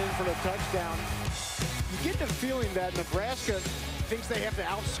 punching in for the touchdown. You get the feeling that Nebraska thinks they have to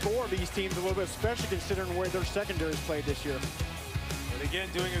outscore these teams a little bit, especially considering where their secondaries played this year. But again,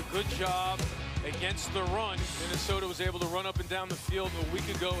 doing a good job against the run. Minnesota was able to run up and down the field a week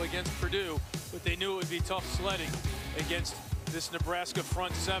ago against Purdue, but they knew it would be tough sledding against this Nebraska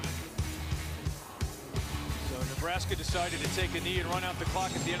front seven. So Nebraska decided to take a knee and run out the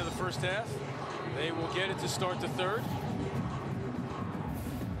clock at the end of the first half. They will get it to start the third.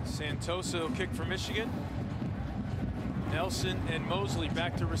 Santosa will kick for Michigan. Nelson and Mosley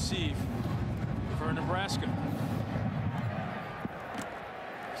back to receive for Nebraska.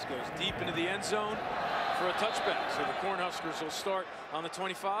 Goes deep into the end zone for a touchback. So the Cornhuskers will start on the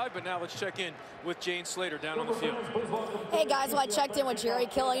 25, but now let's check in with Jane Slater down on the field. Hey guys, well, I checked in with Jerry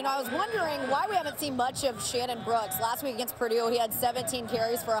Kill. You know, I was wondering why we haven't seen much of Shannon Brooks. Last week against Purdue, he had 17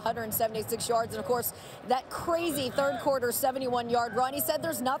 carries for 176 yards, and of course, that crazy third quarter 71-yard run. He said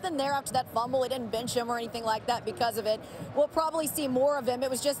there's nothing there after that fumble. He didn't bench him or anything like that because of it. We'll probably see more of him. It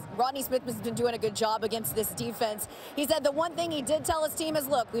was just Rodney Smith has been doing a good job against this defense. He said the one thing he did tell his team is,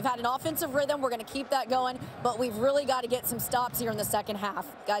 look, we've had an offensive rhythm. We're going to keep that going, but we've really got to get some stops here in the second half.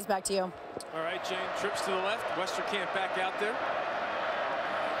 Guys, back to you. All right, Jane, trips to the left. Westerkamp back out there.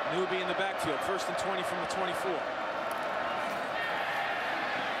 Newby in the backfield. First and 20 from the 24.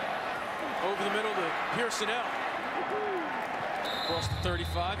 Over the middle to Pearsonell. Across the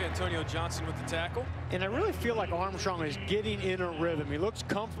 35, Antonio Johnson with the tackle. And I really feel like Armstrong is getting in a rhythm. He looks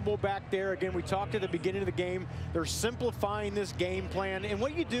comfortable back there. Again, we talked at the beginning of the game. They're simplifying this game plan. And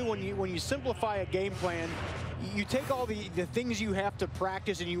what you do when you simplify a game plan, you take all the things you have to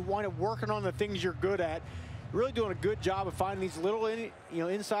practice and you want to working on the things you're good at. Really doing a good job of finding these little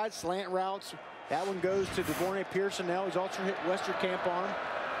inside slant routes. That one goes to DeVornay Pearsonell. He's also hit Westerkamp on him.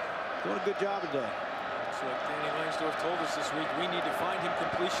 Doing a good job today. So like Danny Langsdorff told us this week, we need to find him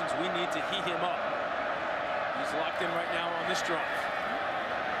completions. We need to heat him up. He's locked in right now on this drive.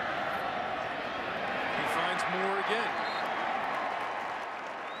 He finds Moore again.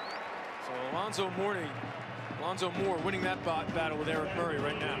 So Alonzo Moore winning that battle with Eric Murray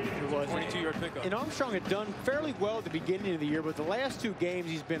right now. 22-yard pickup. And Armstrong had done fairly well at the beginning of the year, but the last two games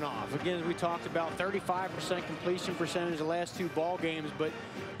he's been off. Again, as we talked about, 35% completion percentage the last two ball games, but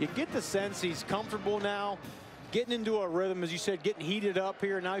you get the sense he's comfortable now, getting into a rhythm, as you said, getting heated up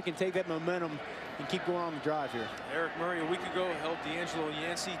here. Now he can take that momentum and keep going on the drive here. Eric Murray a week ago held D'Angelo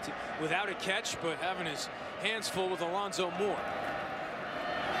Yancey without a catch, but having his hands full with Alonzo Moore.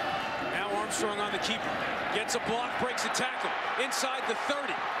 Now Armstrong on the keeper. Gets a block, breaks a tackle. Inside the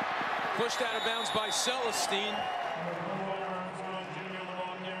 30. Pushed out of bounds by Celestine.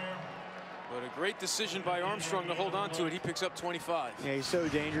 But a great decision by Armstrong to hold on to it. He picks up 25. Yeah, he's so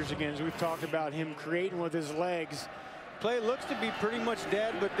dangerous again, as we've talked about him creating with his legs. Play looks to be pretty much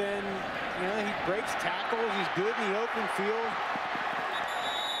dead, but then, he breaks tackles. He's good in the open field.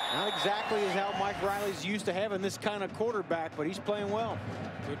 Not exactly as how Mike Riley's used to having this kind of quarterback, but he's playing well.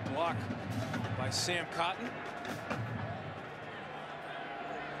 Good block by Sam Cotton.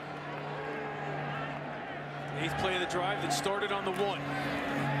 Eighth play of the drive that started on the 1.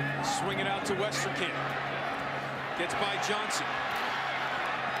 Swing it out to Westerkamp. Gets by Johnson.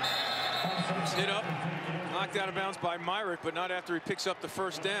 It's hit up. Knocked out of bounds by Myrick, but not after he picks up the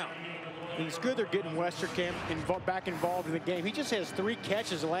first down. It's good they're getting Westerkamp back involved in the game. He just has 3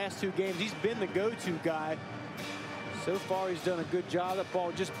 catches the last 2 games. He's been the go-to guy. So far, he's done a good job. That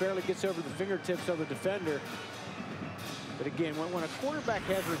ball just barely gets over the fingertips of the defender. But again, when a quarterback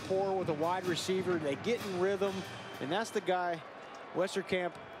has rapport with a wide receiver, they get in rhythm, and that's the guy,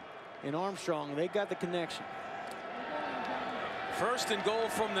 Westerkamp and Armstrong. They got the connection. First and goal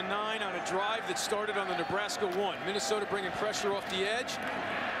from the 9 on a drive that started on the Nebraska 1. Minnesota bringing pressure off the edge.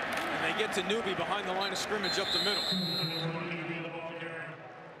 And they get to Newby behind the line of scrimmage up the middle.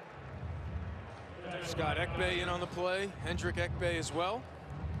 Scott Ekpe in on the play. Hendrick Ekpe as well.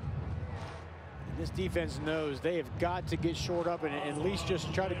 And this defense knows they have got to get short up and at least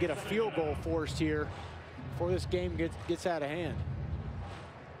just try to get a field goal forced here before this game gets out of hand.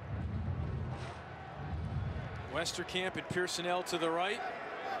 Westerkamp and Pearsonell to the right.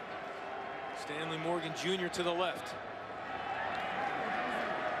 Stanley Morgan Jr. to the left.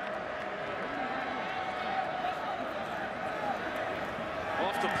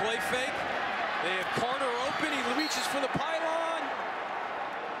 Off the play fake. They have Carter open. He reaches for the pylon.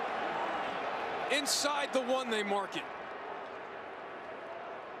 Inside the 1, they mark it.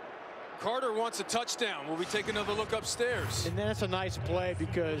 Carter wants a touchdown. Will we take another look upstairs? And that's a nice play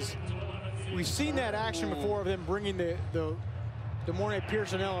because we've seen that action before of them bringing the Mornay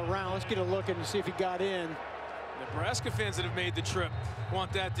Pearsonell around. Let's get a look and see if he got in. Nebraska fans that have made the trip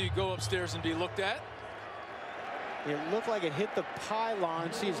want that to go upstairs and be looked at. It looked like it hit the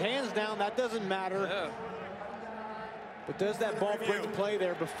pylon. See his hands down. That doesn't matter. Yeah. But does that ball break the play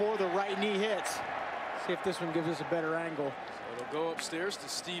there before the right knee hits? See if this one gives us a better angle. So it'll go upstairs to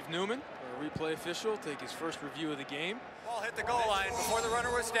Steve Newman, our replay official, take his first review of the game. Ball hit the goal line before the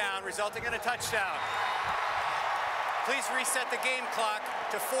runner was down, resulting in a touchdown. Please reset the game clock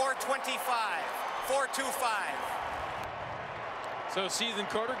to 4:25. 4:25. So Seathan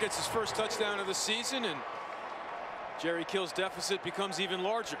Carter gets his first touchdown of the season, and Jerry Kill's deficit becomes even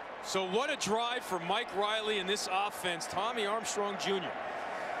larger. So what a drive for Mike Riley in this offense. Tommy Armstrong Jr.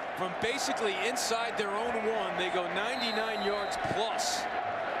 From basically inside their own 1, they go 99 yards plus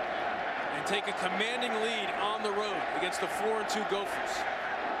and take a commanding lead on the road against the 4-2 Gophers.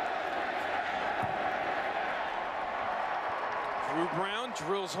 Drew Brown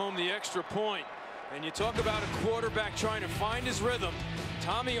drills home the extra point. And you talk about a quarterback trying to find his rhythm.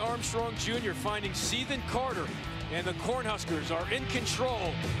 Tommy Armstrong Jr. finding Seathan Carter, and the Cornhuskers are in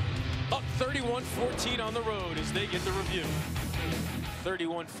control. Up 31-14 on the road as they get the review.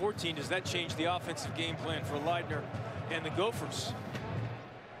 31-14, does that change the offensive game plan for Leidner and the Gophers?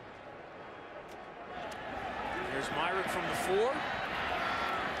 Here's Myrick from the 4.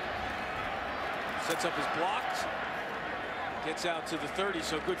 Sets up his blocks. Gets out to the 30,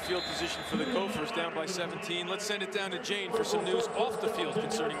 so good field position for the Gophers, down by 17. Let's send it down to Jane for some news off the field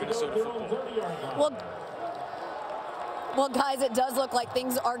concerning Minnesota football. Well, guys, it does look like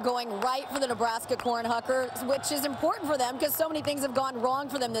things are going right for the Nebraska Cornhuskers, which is important for them because so many things have gone wrong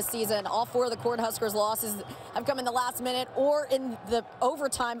for them this season. All 4 of the Cornhuskers losses have come in the last minute or in the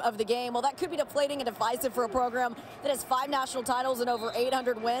overtime of the game. Well, that could be deflating and divisive for a program that has 5 national titles and over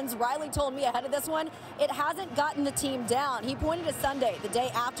 800 wins. Riley told me ahead of this one, it hasn't gotten the team down. He pointed to Sunday, the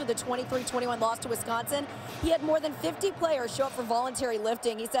day after the 23-21 loss to Wisconsin. He had more than 50 players show up for voluntary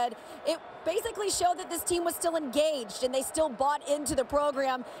lifting. He said it basically showed that this team was still engaged and they still bought into the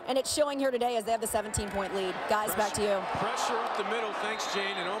program, and it's showing here today as they have the 17-point lead. Guys, back to you. Pressure up the middle, thanks,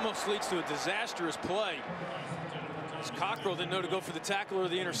 Jane, and almost leads to a disastrous play. As Cockrell didn't know to go for the tackle or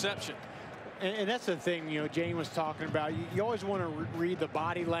the interception. And that's the thing, you know, Jane was talking about. You always want to read the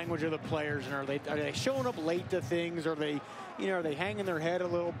body language of the players, and are they showing up late to things? Are they, you know, are they hanging their head a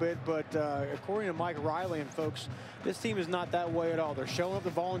little bit? But according to Mike Riley and folks, this team is not that way at all. They're showing up the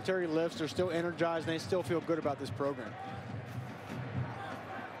voluntary lifts. They're still energized, and they still feel good about this program.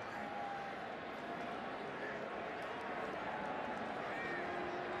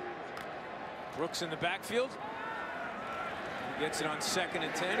 Brooks in the backfield. Gets it on 2nd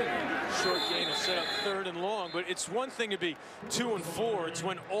and 10, and a short gain will set up 3rd and long. But it's one thing to be 2 and 4. It's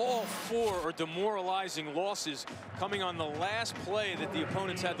when all 4 are demoralizing losses coming on the last play that the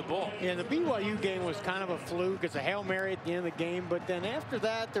opponents had the ball. Yeah, the BYU game was kind of a fluke. It's a Hail Mary at the end of the game. But then after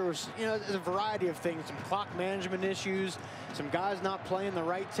that, there was, a variety of things. Some clock management issues, some guys not playing the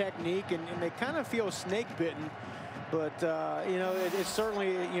right technique, and they kind of feel snake bitten. But, it's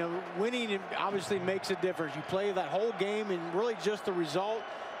certainly, winning obviously makes a difference. You play that whole game and really just the result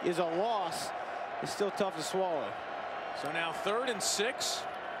is a loss. It's still tough to swallow. So now 3rd and 6.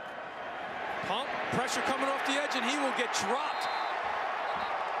 Pump, pressure coming off the edge, and he will get dropped.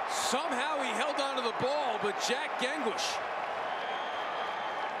 Somehow he held onto the ball, but Jack Genguish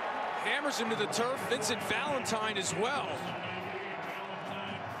hammers him to the turf. Vincent Valentine as well.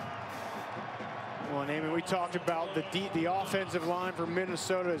 Well, and Amy, we talked about the offensive line for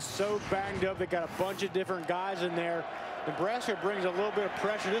Minnesota is so banged up. They got a bunch of different guys in there. Nebraska brings a little bit of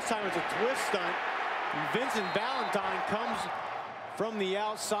pressure. This time it's a twist stunt. And Vincent Valentine comes from the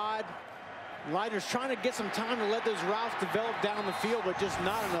outside. Leitner's trying to get some time to let those routes develop down the field, but just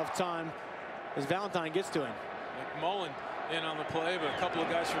not enough time as Valentine gets to him. McMullen in on the play, but a couple of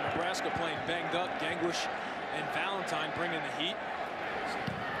guys from Nebraska playing banged up. Genguish and Valentine bringing the heat.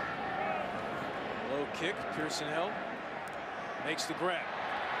 Low kick, Pearson Hill makes the grab.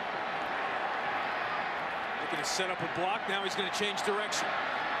 Looking to set up a block. Now he's going to change direction.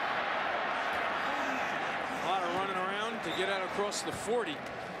 A lot of running around to get out across the 40,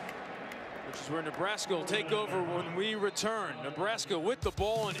 which is where Nebraska will take over when we return. Nebraska with the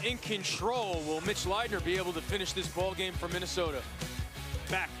ball and in control. Will Mitch Leidner be able to finish this ball game for Minnesota?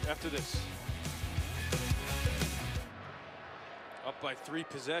 Back after this. Up by 3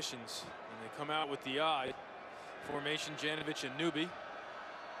 possessions. They come out with the I formation, Janovich and Newby.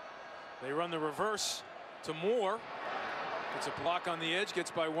 They run the reverse to Moore. Gets a block on the edge, gets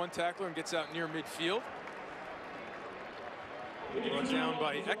by 1 tackler and gets out near midfield. Brought down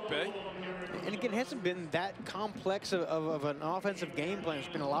by Ekpe. And again, it hasn't been that complex of an offensive game plan. It's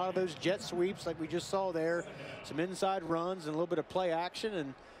been a lot of those jet sweeps like we just saw there. Some inside runs and a little bit of play action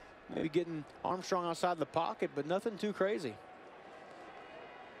and maybe getting Armstrong outside the pocket, but nothing too crazy.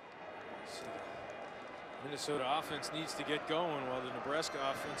 Minnesota offense needs to get going while the Nebraska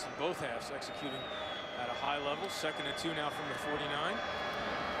offense in both halves executing at a high level. 2nd and 2 now from the 49.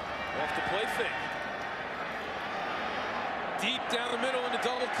 Off the play fake. Deep down the middle into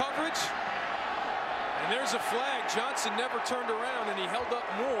double coverage. And there's a flag. Johnson never turned around and he held up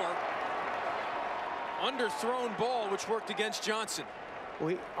Moore. Underthrown ball which worked against Johnson.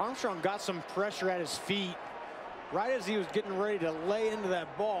 Well, Armstrong got some pressure at his feet right as he was getting ready to lay into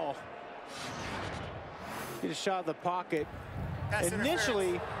that ball. Get a shot of the pocket. Pass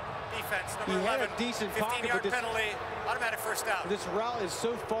Initially, defense, he had a decent pocket, but this, penalty, automatic first down. This route is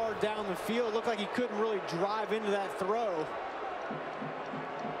so far down the field. It looked like he couldn't really drive into that throw.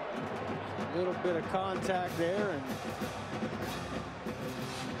 A little bit of contact there, and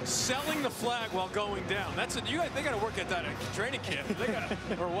selling the flag while going down. That's it. They got to work at that at training camp. They got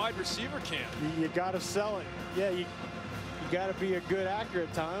or wide receiver camp. You got to sell it. Yeah, you got to be a good actor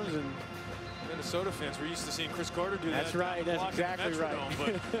at times, and Minnesota fans, we're used to seeing Chris Carter do that. That's right. That's exactly right.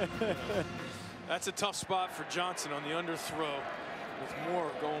 But, that's a tough spot for Johnson on the underthrow with Moore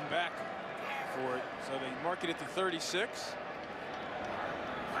going back for it. So they mark it at the 36.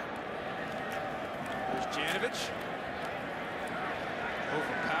 There's Janovich.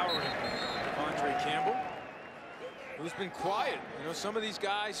 Overpowering Andre Campbell, who's been quiet. Some of these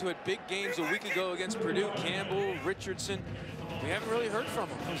guys who had big games a week ago against Purdue, Campbell, Richardson, we haven't really heard from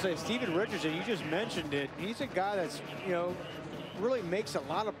him. I'm saying Steven Richardson, you just mentioned it. He's a guy that's, really makes a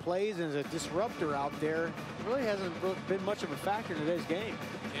lot of plays and is a disruptor out there. Really hasn't been much of a factor in today's game.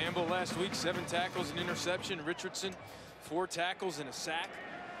 Campbell last week, 7 tackles and interception. Richardson, 4 tackles and a sack.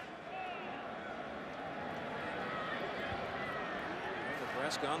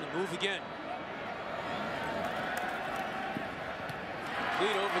 Nebraska on the move again.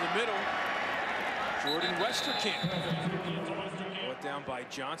 Complete over the middle. Jordan Westerkamp. Brought down by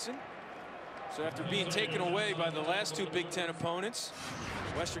Johnson. So after being taken away by the last 2 Big Ten opponents,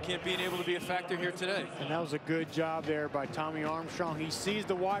 Westerkamp being able to be a factor here today. And that was a good job there by Tommy Armstrong. He sees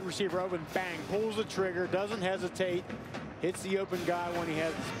the wide receiver open, bang, pulls the trigger, doesn't hesitate, hits the open guy when he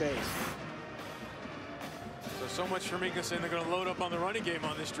has the space. So much for me saying they're going to load up on the running game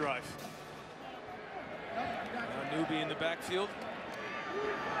on this drive. Now Newby in the backfield.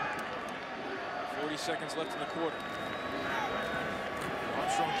 40 seconds left in the quarter.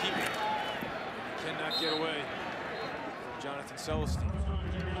 Armstrong keeping it. He cannot get away from Jonathan Celestine.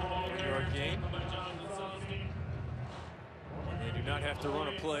 1-yard gain. Do not have to run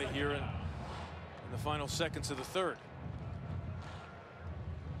a play here in the final seconds of the third.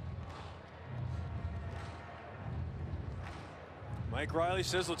 Mike Riley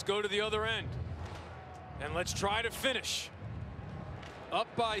says, let's go to the other end and let's try to finish. Up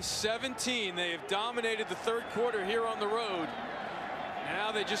by 17. They have dominated the third quarter here on the road.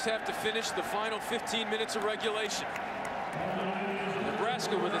 Now they just have to finish the final 15 minutes of regulation.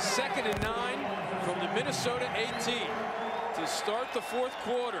 Nebraska with a 2nd and 9 from the Minnesota 18 to start the fourth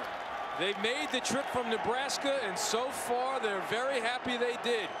quarter. They made the trip from Nebraska, and so far they're very happy they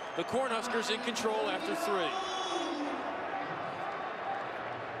did. The Cornhuskers in control after 3.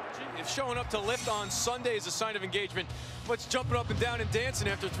 If showing up to lift on Sunday is a sign of engagement, what's jumping up and down and dancing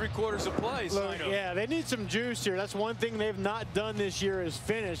after 3 quarters of play? Yeah, they need some juice here. That's one thing they've not done this year is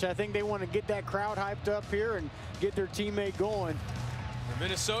finish. I think they want to get that crowd hyped up here and get their teammate going. The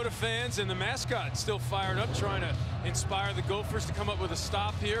Minnesota fans and the mascot still fired up, trying to inspire the Gophers to come up with a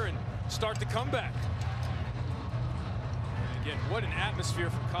stop here and start the comeback. And again, what an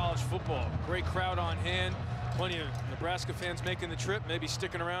atmosphere from college football. Great crowd on hand. Plenty of Nebraska fans making the trip, maybe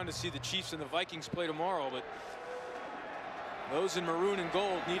sticking around to see the Chiefs and the Vikings play tomorrow, but those in maroon and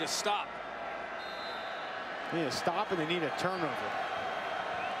gold need a stop. They need a stop and they need a turnover.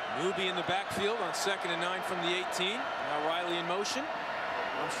 Newby in the backfield on 2nd and 9 from the 18. Now Riley in motion.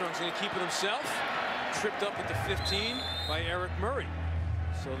 Armstrong's going to keep it himself. Tripped up at the 15 by Eric Murray.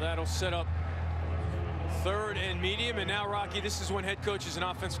 So that'll set up 3rd and medium. And now, Rocky, this is when head coaches and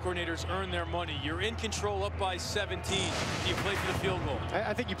offensive coordinators earn their money. You're in control, up by 17. Do you play for the field goal?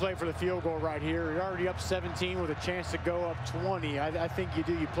 I think you play for the field goal right here. You're already up 17 with a chance to go up 20. I think you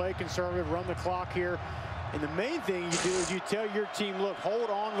do. You play conservative, run the clock here. And the main thing you do is you tell your team, look, hold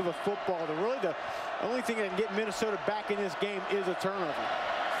on to the football. The only thing that can get Minnesota back in this game is a turnover.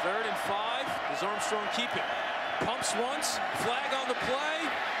 3rd and 5. Does Armstrong keep it? Pumps once. Flag on the play.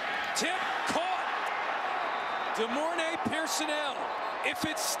 Tip. Caught. DeMornay Pearsonell, if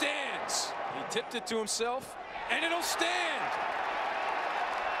it stands. He tipped it to himself, and it'll stand.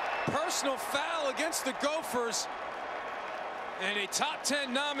 Personal foul against the Gophers, and a top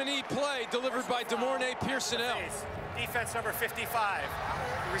 10 nominee play delivered by DeMornay Pearsonell. Defense number 55.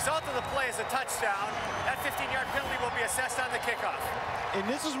 The result of the play is a touchdown. That 15-yard penalty will be assessed on the kickoff. And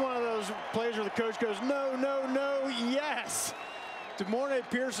this is one of those plays where the coach goes, no, no, no, yes. DeMornay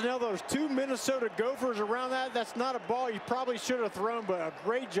Pearsonell, those 2 Minnesota Gophers around that. That's not a ball you probably should have thrown, but a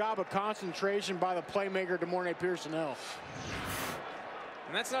great job of concentration by the playmaker, DeMornay Pearsonell.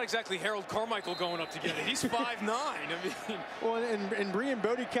 And that's not exactly Harold Carmichael going up together. He's 5'9". I mean, well, and Brian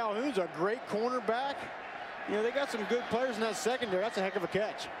Bodie Calhoun's a great cornerback. You know, they got some good players in that secondary. That's a heck of a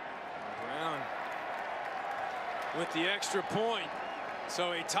catch. Brown with the extra point.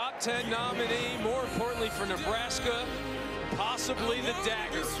 So a top 10 nominee, more importantly for Nebraska, possibly the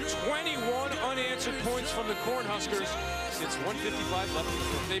dagger. 21 unanswered points from the Cornhuskers since 1:55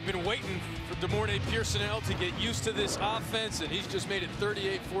 left. They've been waiting for DeMornay Pearsonell to get used to this offense, and he's just made it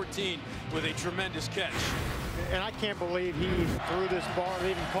 38-14 with a tremendous catch. And I can't believe he threw this ball.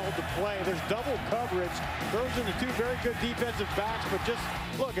 They even called the play. There's double coverage. Throws into 2 very good defensive backs, but just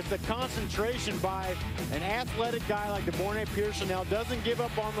look, it's the concentration by an athletic guy like DeMornay Pearsonell. Doesn't give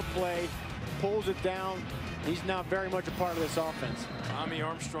up on the play, pulls it down. He's now very much a part of this offense. Tommy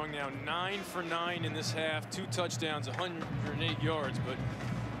Armstrong now 9 for 9 in this half, 2 touchdowns, 108 yards, but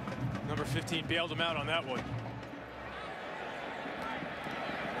number 15 bailed him out on that one.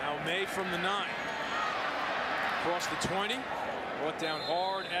 Now May from the 9. Across the 20, brought down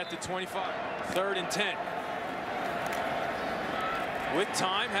hard at the 25. 3rd and 10. With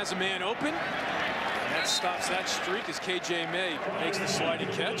time, has a man open. And that stops that streak as KJ May makes the sliding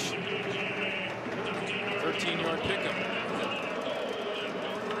catch. 13-yard pickup.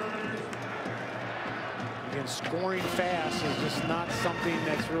 Again, scoring fast is just not something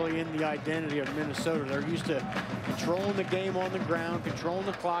that's really in the identity of Minnesota. They're used to controlling the game on the ground, controlling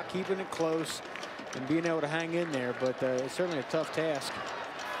the clock, keeping it close, and being able to hang in there, but it's certainly a tough task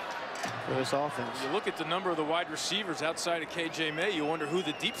for this offense. You look at the number of the wide receivers outside of KJ May, you wonder who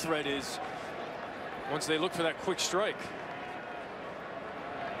the deep threat is once they look for that quick strike.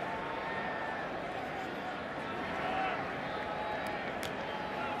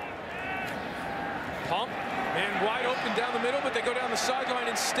 Pump, man wide open down the middle, but they go down the sideline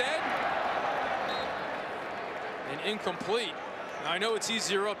instead. And incomplete. Now, I know it's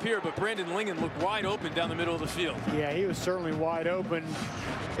easier up here, but Brandon Lingen looked wide open down the middle of the field. Yeah, he was certainly wide open.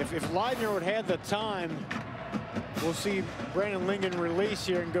 If Leidner would have had the time, we'll see Brandon Lingen release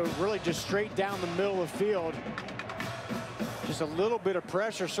here and go really just straight down the middle of the field. Just a little bit of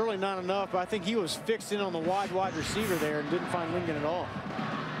pressure, certainly not enough, but I think he was fixed in on the wide receiver there and didn't find Lincoln at all.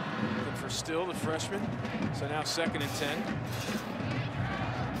 Looking for Still, the freshman. So now 2nd and 10.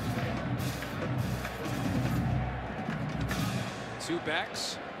 Two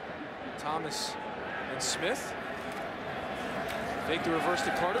backs, Thomas and Smith. Fake the reverse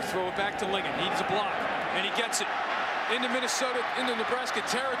to Carter, throw it back to Lincoln. Needs a block, and he gets it into Minnesota, into Nebraska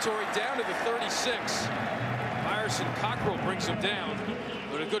territory, down to the 36. Ryerson Cockrell brings him down,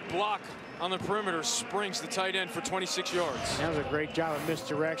 but a good block on the perimeter springs the tight end for 26 yards. That was a great job of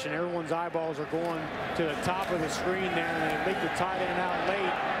misdirection. Everyone's eyeballs are going to the top of the screen there, and they make the tight end out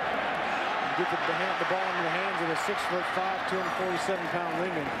late. Get the ball into the hands of the 6'5", 247-pound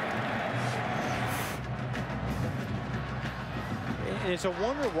Lincoln. And it's a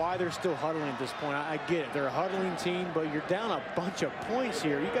wonder why they're still huddling at this point. I get it. They're a huddling team, but you're down a bunch of points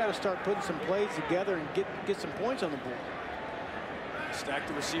here. You got to start putting some plays together and get some points on the board. Stack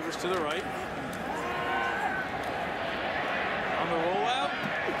the receivers to the right. On the rollout,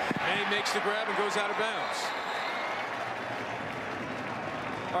 and he makes the grab and goes out of bounds.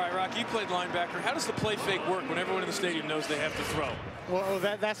 All right, Rocky, you played linebacker. How does the play fake work when everyone in the stadium knows they have to throw? Well,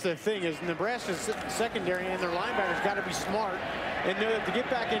 that's the thing, is Nebraska's secondary and their linebackers got to be smart and know that to get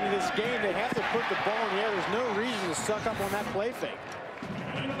back into this game, they have to put the ball in the air. There's no reason to suck up on that play fake.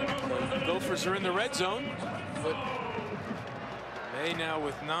 The Gophers are in the red zone, but May now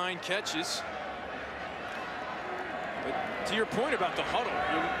with 9 catches. But to your point about the huddle,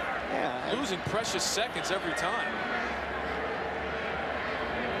 you're losing precious seconds every time.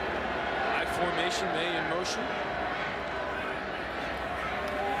 High formation, May in motion.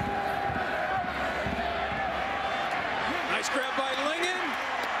 Nice grab by Lincoln.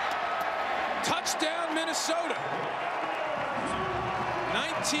 Touchdown, Minnesota.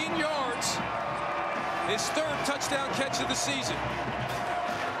 19 yards. His 3rd touchdown catch of the season.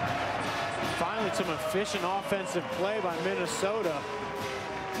 Finally, some efficient offensive play by Minnesota.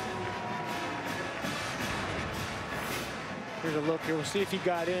 Here's a look here. We'll see if he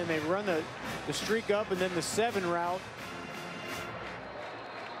got in. They run the streak up and then the 7 route.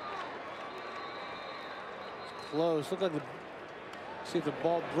 Close. Looked like see if the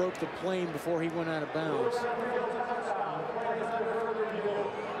ball broke the plane before he went out of bounds.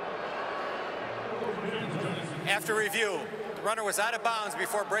 After review, the runner was out of bounds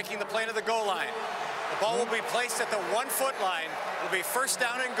before breaking the plane of the goal line. The ball will be placed at the 1-foot line. It will be 1st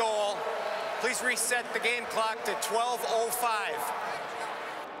down and goal. Please reset the game clock to 12:05.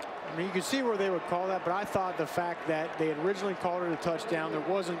 I mean, you can see where they would call that, but I thought the fact that they had originally called it a touchdown, there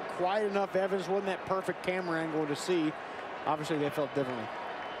wasn't quite enough evidence, wasn't that perfect camera angle to see. Obviously, they felt differently.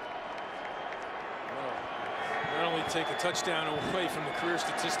 Well, not only take a touchdown away from the career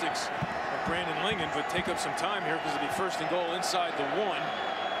statistics of Brandon Lincoln, but take up some time here because it'll be 1st and goal inside the 1.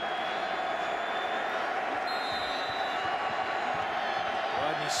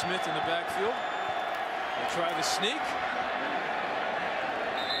 Rodney Smith in the backfield. They'll try the sneak.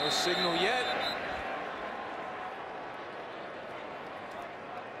 No signal yet.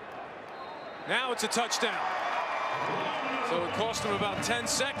 Now it's a touchdown. So it cost them about 10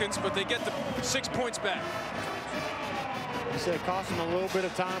 seconds, but they get the 6 points back. He said it cost them a little bit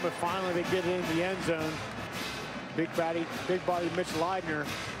of time, but finally they get it in the end zone. Big body Mitch Leidner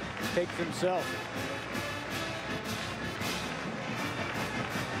takes himself.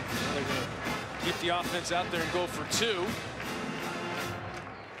 Now they're going to keep the offense out there and go for 2.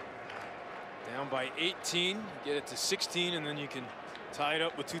 Down by 18, get it to 16, and then you can tie it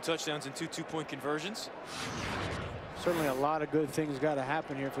up with 2 touchdowns and 2 two-point conversions. Certainly a lot of good things got to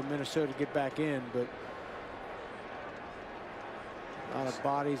happen here for Minnesota to get back in, but a lot of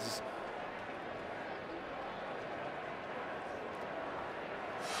bodies.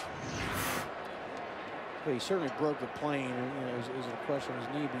 But he certainly broke the plane. You know, it was a question of his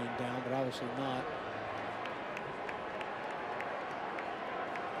knee being down, but obviously not.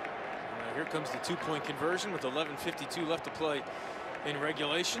 Here comes the 2-point conversion with 11:52 left to play in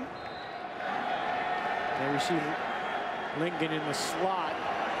regulation. They receive Lincoln in the slot.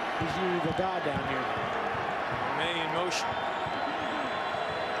 He's usually the guy down here. May in motion.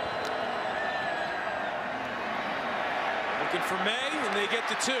 Looking for May, and they get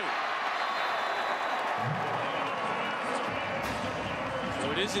the 2.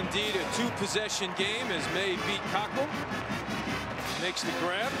 So it is indeed a 2-possession game as May beat Cockrell. Makes the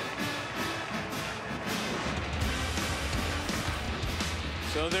grab.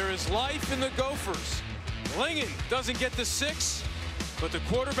 So there is life in the Gophers. Lincoln doesn't get the 6, but the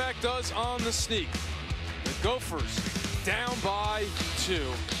quarterback does on the sneak. The Gophers down by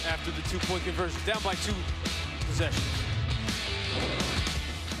 2 after the 2-point conversion, down by 2 possessions.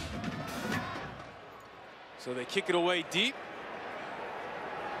 So they kick it away deep.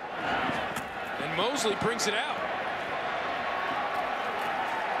 And Mosley brings it out.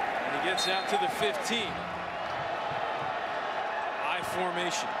 And he gets out to the 15. I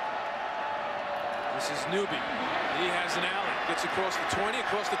formation. This is Newby. He has an alley. Gets across the 20,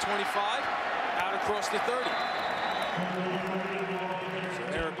 across the 25, out across the 30. So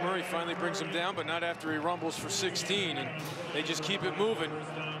Eric Murray finally brings him down, but not after he rumbles for 16. And they just keep it moving.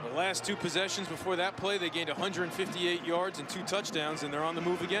 The last 2 possessions before that play, they gained 158 yards and 2 touchdowns, and they're on the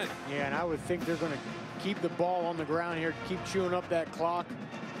move again. Yeah, and I would think they're going to keep the ball on the ground here, keep chewing up that clock,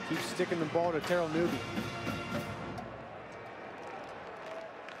 keep sticking the ball to Terrell Newby.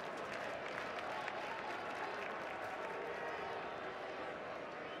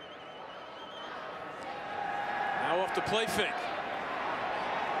 Now off the play fake.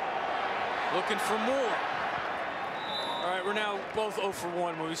 Looking for more. All right, we're now both 0 for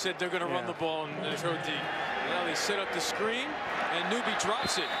 1 when we said they're going to run the ball and throw deep. Now they set up the screen, and Newby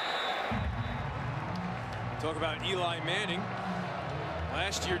drops it. Talk about Eli Manning.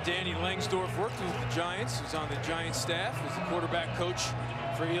 Last year, Danny Langsdorff worked with the Giants. He was on the Giants staff, was the quarterback coach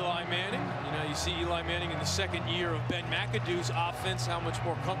for Eli Manning. You know, you see Eli Manning in the second year of Ben McAdoo's offense, how much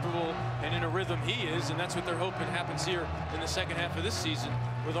more comfortable and in a rhythm he is, and that's what they're hoping happens here in the second half of this season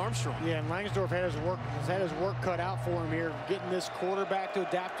with Armstrong. Yeah, and Langsdorff has had his work cut out for him here, getting this quarterback to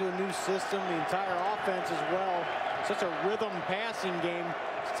adapt to a new system, the entire offense as well. Such a rhythm passing game.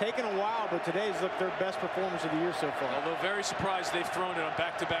 It's taken a while, but today's looked their best performance of the year so far. Although very surprised they've thrown it on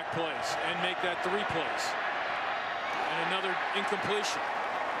back-to-back plays and make that 3 plays. And another incompletion.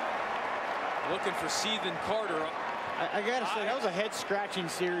 Looking for Seethan Carter. I gotta say, that was a head-scratching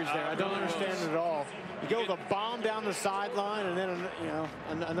series there. I don't understand it at all. You go with a bomb down the sideline, and then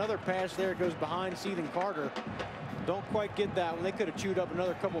another pass there goes behind Seethan Carter. Don't quite get that one. They could have chewed up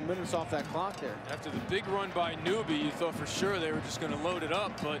another couple minutes off that clock there. After the big run by Newby, you thought for sure they were just going to load it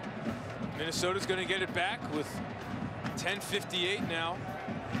up, but Minnesota's going to get it back with 10:58 now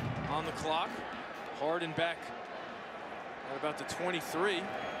on the clock. Harden back at about the 23.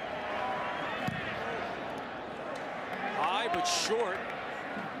 High but short.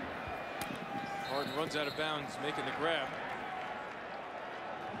 Harden runs out of bounds, making the grab.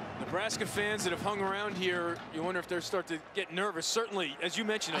 Nebraska fans that have hung around here, you wonder if they're starting to get nervous. Certainly, as you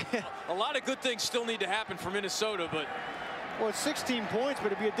mentioned, a lot of good things still need to happen for Minnesota, but well, it's 16 points,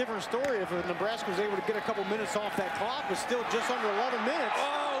 but it'd be a different story if Nebraska was able to get a couple minutes off that clock. It's still just under 11 minutes.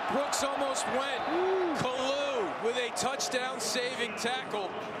 Oh, Brooks almost went. Kalu with a touchdown-saving tackle.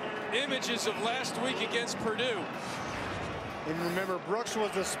 Images of last week against Purdue. And remember, Brooks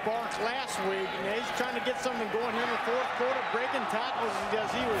was the spark last week, and he's trying to get something going here in the 4th quarter, breaking tackles as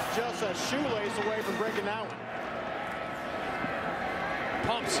he was just a shoelace away from breaking that one.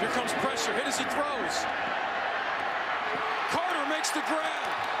 Pumps, here comes pressure, hit as he throws. Carter makes the grab.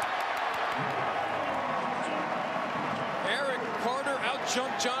 Eric Carter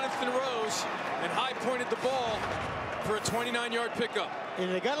out-jumped Jonathan Rose and high-pointed the ball for a 29-yard pickup. And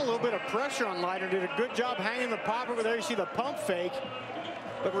they got a little bit of pressure on Leitner. Did a good job hanging the pop over there. You see the pump fake.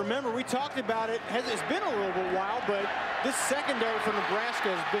 But remember, we talked about it. It's been a little bit while, but this secondary for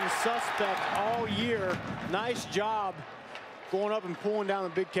Nebraska has been suspect all year. Nice job going up and pulling down the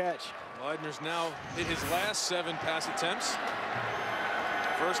big catch. Leitner's now hit his last 7 pass attempts.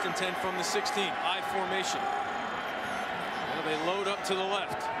 1st and 10 from the 16. I formation. Well, they load up to the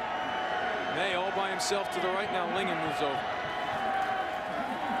left. May all by himself to the right. Now Lingen moves over.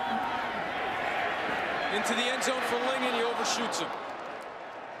 Into the end zone for Lingen. He overshoots him.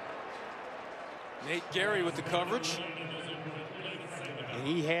 Nate Gary with the coverage. And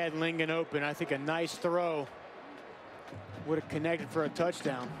he had Lingen open. I think a nice throw would have connected for a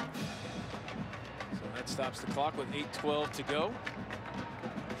touchdown. So that stops the clock with 8:12 to go.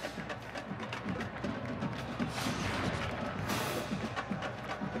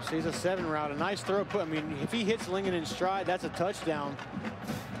 He's a 7 route, a nice throw. I mean, if he hits Lingen in stride, that's a touchdown,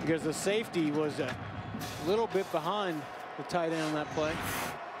 because the safety was a little bit behind the tight end on that play.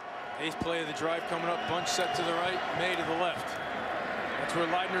 8th play of the drive coming up. Bunch set to the right, May to the left. That's where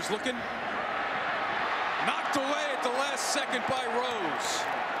Leitner's looking. Knocked away at the last second by Rose.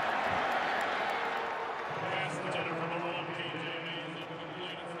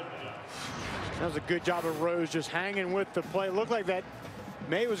 That was a good job of Rose just hanging with the play. It looked like that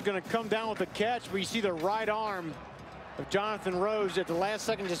May was going to come down with the catch, but you see the right arm of Jonathan Rose at the last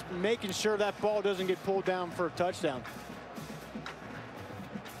second, just making sure that ball doesn't get pulled down for a touchdown.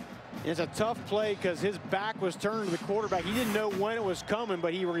 It's a tough play because his back was turned to the quarterback. He didn't know when it was coming,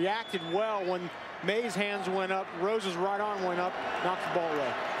 but he reacted well when May's hands went up. Rose's right arm went up, knocked the ball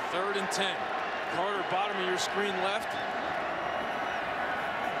away. 3rd and 10. Carter, bottom of your screen left.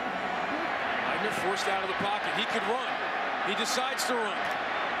 Leitner forced out of the pocket. He could run. He decides to run.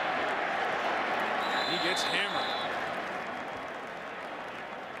 He gets hammered.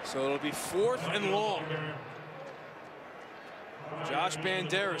 So it'll be 4th and long. Josh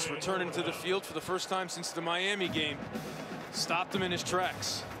Banderas returning to the field for the first time since the Miami game. Stopped him in his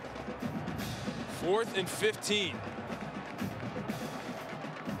tracks. 4th and 15.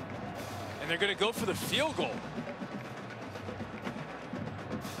 And they're going to go for the field goal.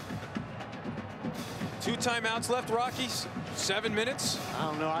 2 timeouts left, Rockies. 7 minutes. I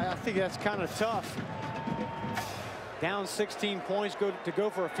don't know. I think that's kind of tough. Down 16 points to go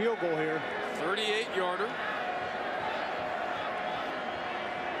for a field goal here. 38-yarder.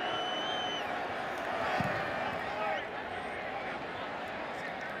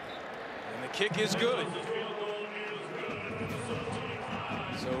 And the kick is good.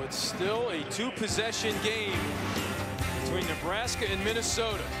 So it's still a 2-possession game between Nebraska and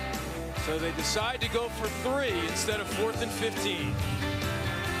Minnesota. So they decide to go for 3 instead of 4th and 15.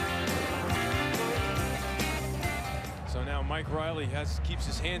 So now Mike Riley keeps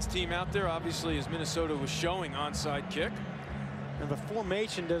his hands team out there, obviously, as Minnesota was showing onside kick. And the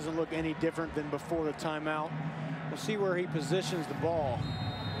formation doesn't look any different than before the timeout. We'll see where he positions the ball.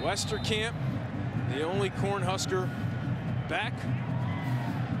 Westerkamp, the only Cornhusker back.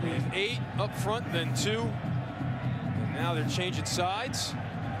 They have 8 up front, then 2. And now they're changing sides.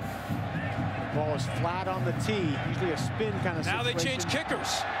 The ball is flat on the tee. Usually a spin kind of situation. Now they change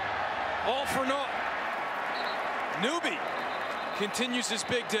kickers. All for naught. Newby continues his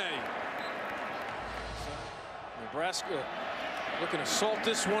big day. Nebraska looking to salt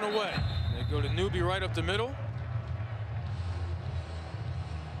this one away. They go to Newby right up the middle.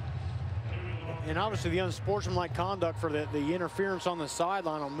 And obviously the unsportsmanlike conduct for the interference on the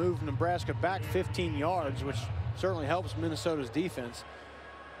sideline will move Nebraska back 15 yards, which certainly helps Minnesota's defense.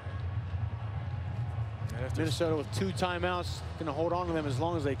 Minnesota with 2 timeouts, going to hold on to them as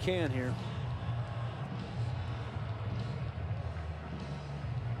long as they can here.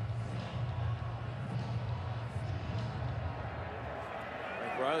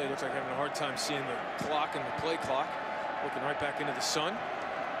 Mike Riley looks like having a hard time seeing the clock and the play clock. Looking right back into the sun.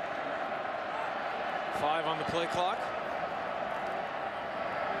 5 on the play clock.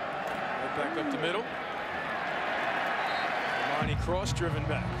 Right back up the middle. Amani Cross driven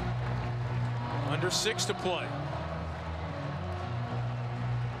back. Under 6 to play.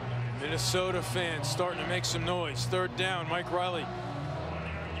 Minnesota fans starting to make some noise. 3rd down. Mike Riley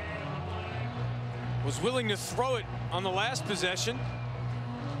was willing to throw it on the last possession.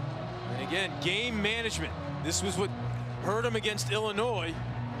 And again, game management. This was what hurt him against Illinois.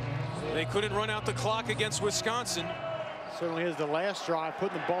 They couldn't run out the clock against Wisconsin. Certainly is the last drive.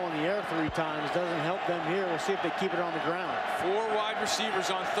 Putting the ball in the air 3 times doesn't help them here. We'll see if they keep it on the ground. 4 wide receivers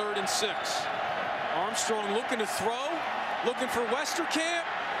on 3rd and 6. Armstrong looking to throw, looking for Westerkamp.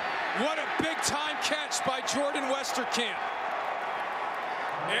 What a big time catch by Jordan Westerkamp.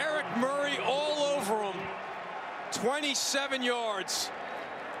 Eric Murray all over him. 27 yards.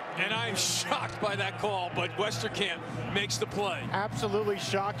 And I'm shocked by that call, but Westerkamp makes the play. Absolutely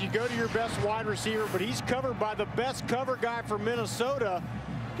shocked. You go to your best wide receiver, but he's covered by the best cover guy for Minnesota.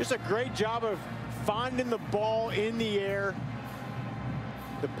 Just a great job of finding the ball in the air.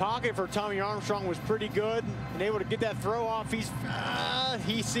 The pocket for Tommy Armstrong was pretty good and able to get that throw off. He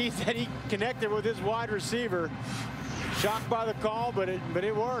sees that he connected with his wide receiver. Shocked by the call, but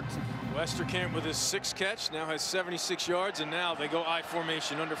it worked. Westerkamp with his 6th catch now has 76 yards, and now they go I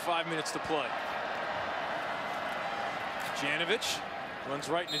formation under 5 minutes to play. Janovich runs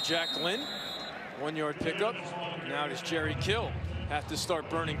right into Jack Lynn. 1-yard pickup. Now does Jerry Kill have to start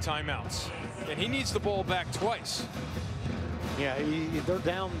burning timeouts? And he needs the ball back twice. Yeah, they're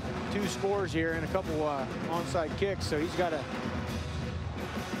down 2 scores here and a couple onside kicks, so he's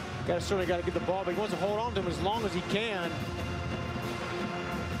certainly got to get the ball, but he wants to hold on to him as long as he can.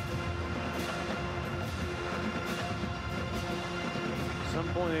 At some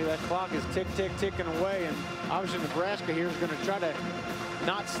point, that clock is ticking away, and obviously Nebraska here is going to try to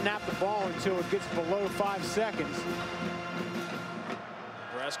not snap the ball until it gets below 5 seconds.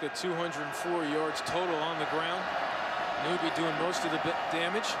 Nebraska 204 yards total on the ground. Newby doing most of the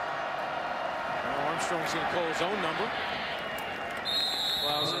damage. Now Armstrong's going to call his own number.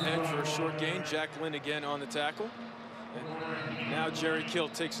 Plows ahead for a short gain. Jack Lynn again on the tackle. And now Jerry Kill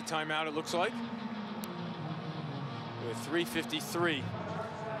takes a timeout, it looks like, with 3:53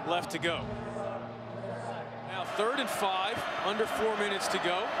 left to go. Now 3rd and 5, under 4 minutes to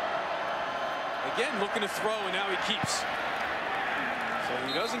go. Again looking to throw, and now he keeps. So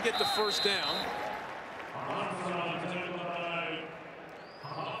he doesn't get the first down.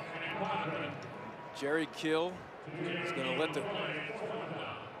 Jerry Kill is going to let the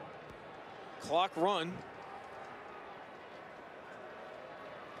clock run.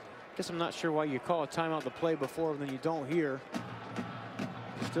 Guess I'm not sure why you call a timeout the play before, then you don't hear.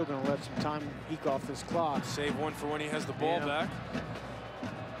 You're still going to let some time eke off this clock. Save one for when he has the ball back.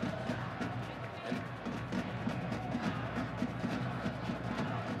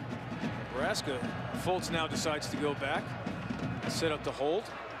 Nebraska, Fultz now decides to go back, set up the hold.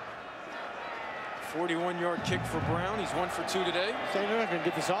 41-yard kick for Brown. He's 1 for 2 today. They're not going to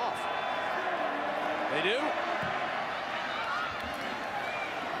get this off. They do.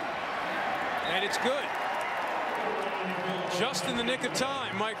 And it's good. Just in the nick of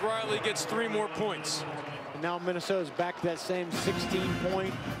time, Mike Riley gets 3 more points. And now Minnesota's back to that same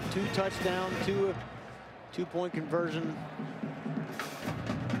 16-point, 2 touchdown, 2-point conversion.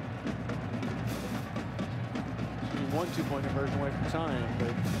 One 2-point conversion away from time,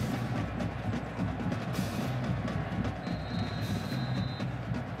 but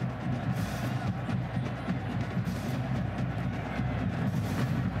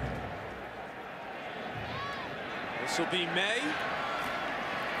this will be May.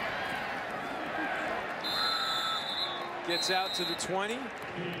 Gets out to the 20.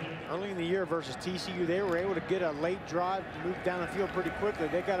 Early in the year versus TCU, they were able to get a late drive, move down the field pretty quickly.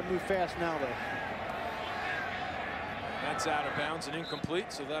 They got to move fast now, though. That's out of bounds and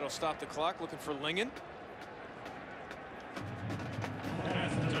incomplete, so that'll stop the clock. Looking for Lingen.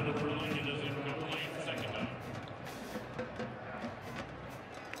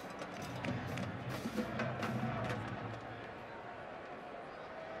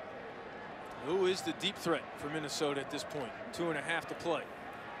 Who is the deep threat for Minnesota at this point? 2.5 to play.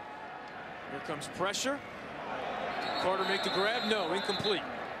 Here comes pressure. Carter make the grab? No, incomplete.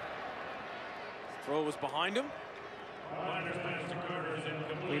 Throw was behind him.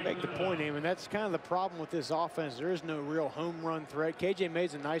 We make the point, Eamon. That's kind of the problem with this offense. There is no real home run threat. KJ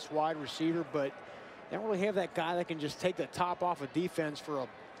May's a nice wide receiver, but they don't really have that guy that can just take the top off of defense for a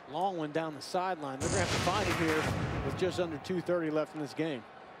long one down the sideline. They're going to have to find him here with just under 2:30 left in this game.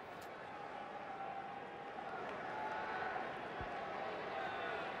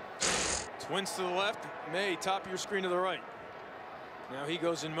 Twins to the left, May, top of your screen to the right. Now he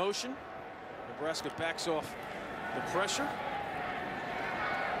goes in motion. Nebraska backs off the pressure.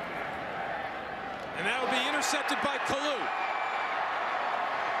 And that'll be intercepted by Kalu.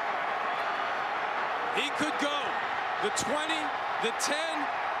 He could go. The 20, the 10,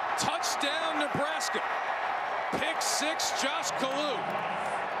 touchdown Nebraska. Pick 6, Josh Kalu.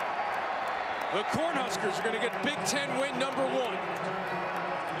 The Cornhuskers are going to get Big Ten win number 1.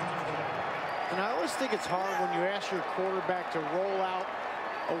 And I always think it's hard when you ask your quarterback to roll out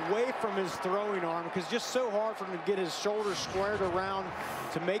away from his throwing arm, because it's just so hard for him to get his shoulders squared around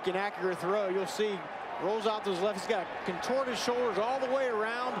to make an accurate throw. You'll see, rolls out to his left. He's got to contort his shoulders all the way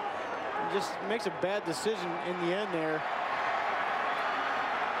around and just makes a bad decision in the end there.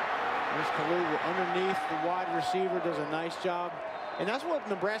 There's Kalu underneath the wide receiver, does a nice job. And that's what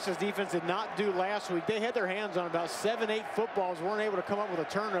Nebraska's defense did not do last week. They had their hands on about 7-8 footballs, weren't able to come up with a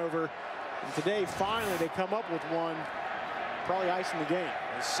turnover. And today, finally, they come up with one, probably icing the game.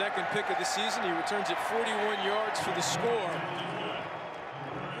 His second pick of the season, he returns at 41 yards for the score.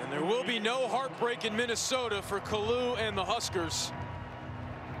 And there will be no heartbreak in Minnesota for Kalu and the Huskers.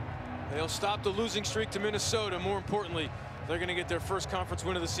 They'll stop the losing streak to Minnesota. More importantly, they're going to get their first conference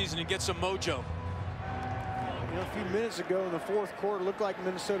win of the season and get some mojo. You know, a few minutes ago in the fourth quarter, looked like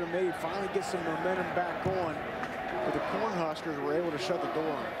Minnesota may finally get some momentum back on, but the Cornhuskers were able to shut the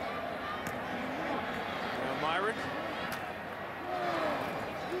door on it. Now Myrick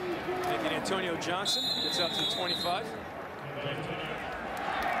taking Antonio Johnson, gets out to the 25.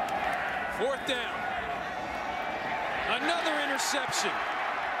 4th down. Another interception.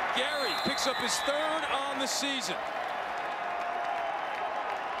 Gary picks up his 3rd on the season.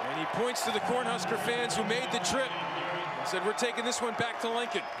 And he points to the Cornhusker fans who made the trip and said, we're taking this one back to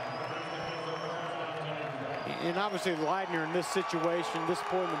Lincoln. And obviously Leitner in this situation, this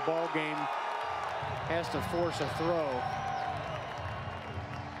point in the ball game, has to force a throw.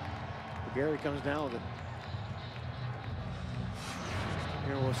 But Gary comes down with it.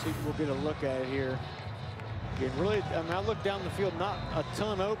 Here we'll see, we'll get a look at it here. Again, really, I mean, I look down the field, not a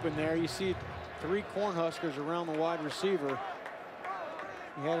ton open there. You see 3 Cornhuskers around the wide receiver.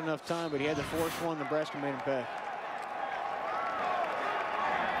 He had enough time, but he had to force one. Nebraska made him pay.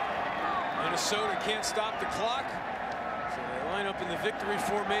 Minnesota can't stop the clock, so they line up in the victory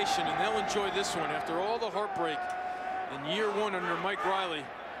formation, and they'll enjoy this one after all the heartbreak in year one under Mike Riley.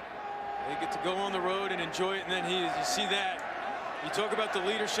 They get to go on the road and enjoy it, and then you see that. You talk about the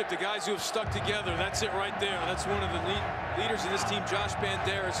leadership, the guys who have stuck together. That's it right there. That's one of the leaders of this team, Josh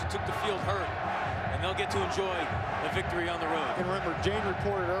Banderas, who took the field hurt. And they'll get to enjoy a victory on the road. And remember, Jane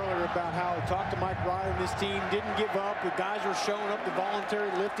reported earlier about how he talked to Mike Riley and his team, didn't give up. The guys were showing up to voluntary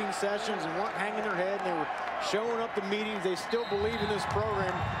lifting sessions and weren't hanging their head. And they were showing up to meetings. They still believe in this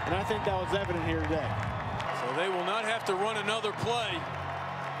program, and I think that was evident here today. So they will not have to run another play.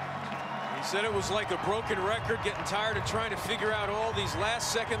 He said it was like a broken record, getting tired of trying to figure out all these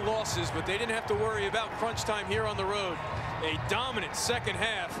last-second losses, but they didn't have to worry about crunch time here on the road. A dominant second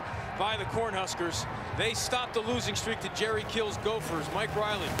half by the Cornhuskers. They stopped the losing streak to Jerry Kill's Gophers. Mike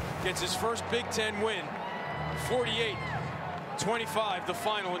Riley gets his first Big Ten win. 48-25, the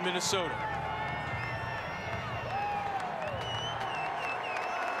final in Minnesota.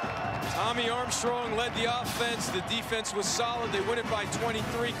 Tommy Armstrong led the offense. The defense was solid. They win it by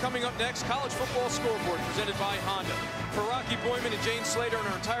 23. Coming up next, College Football Scoreboard presented by Honda. For Rocky Boyman and Jane Slater and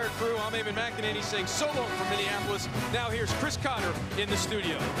our entire crew, I'm Eamon McEnany saying so long from Minneapolis. Now here's Chris Cotter in the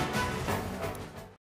studio.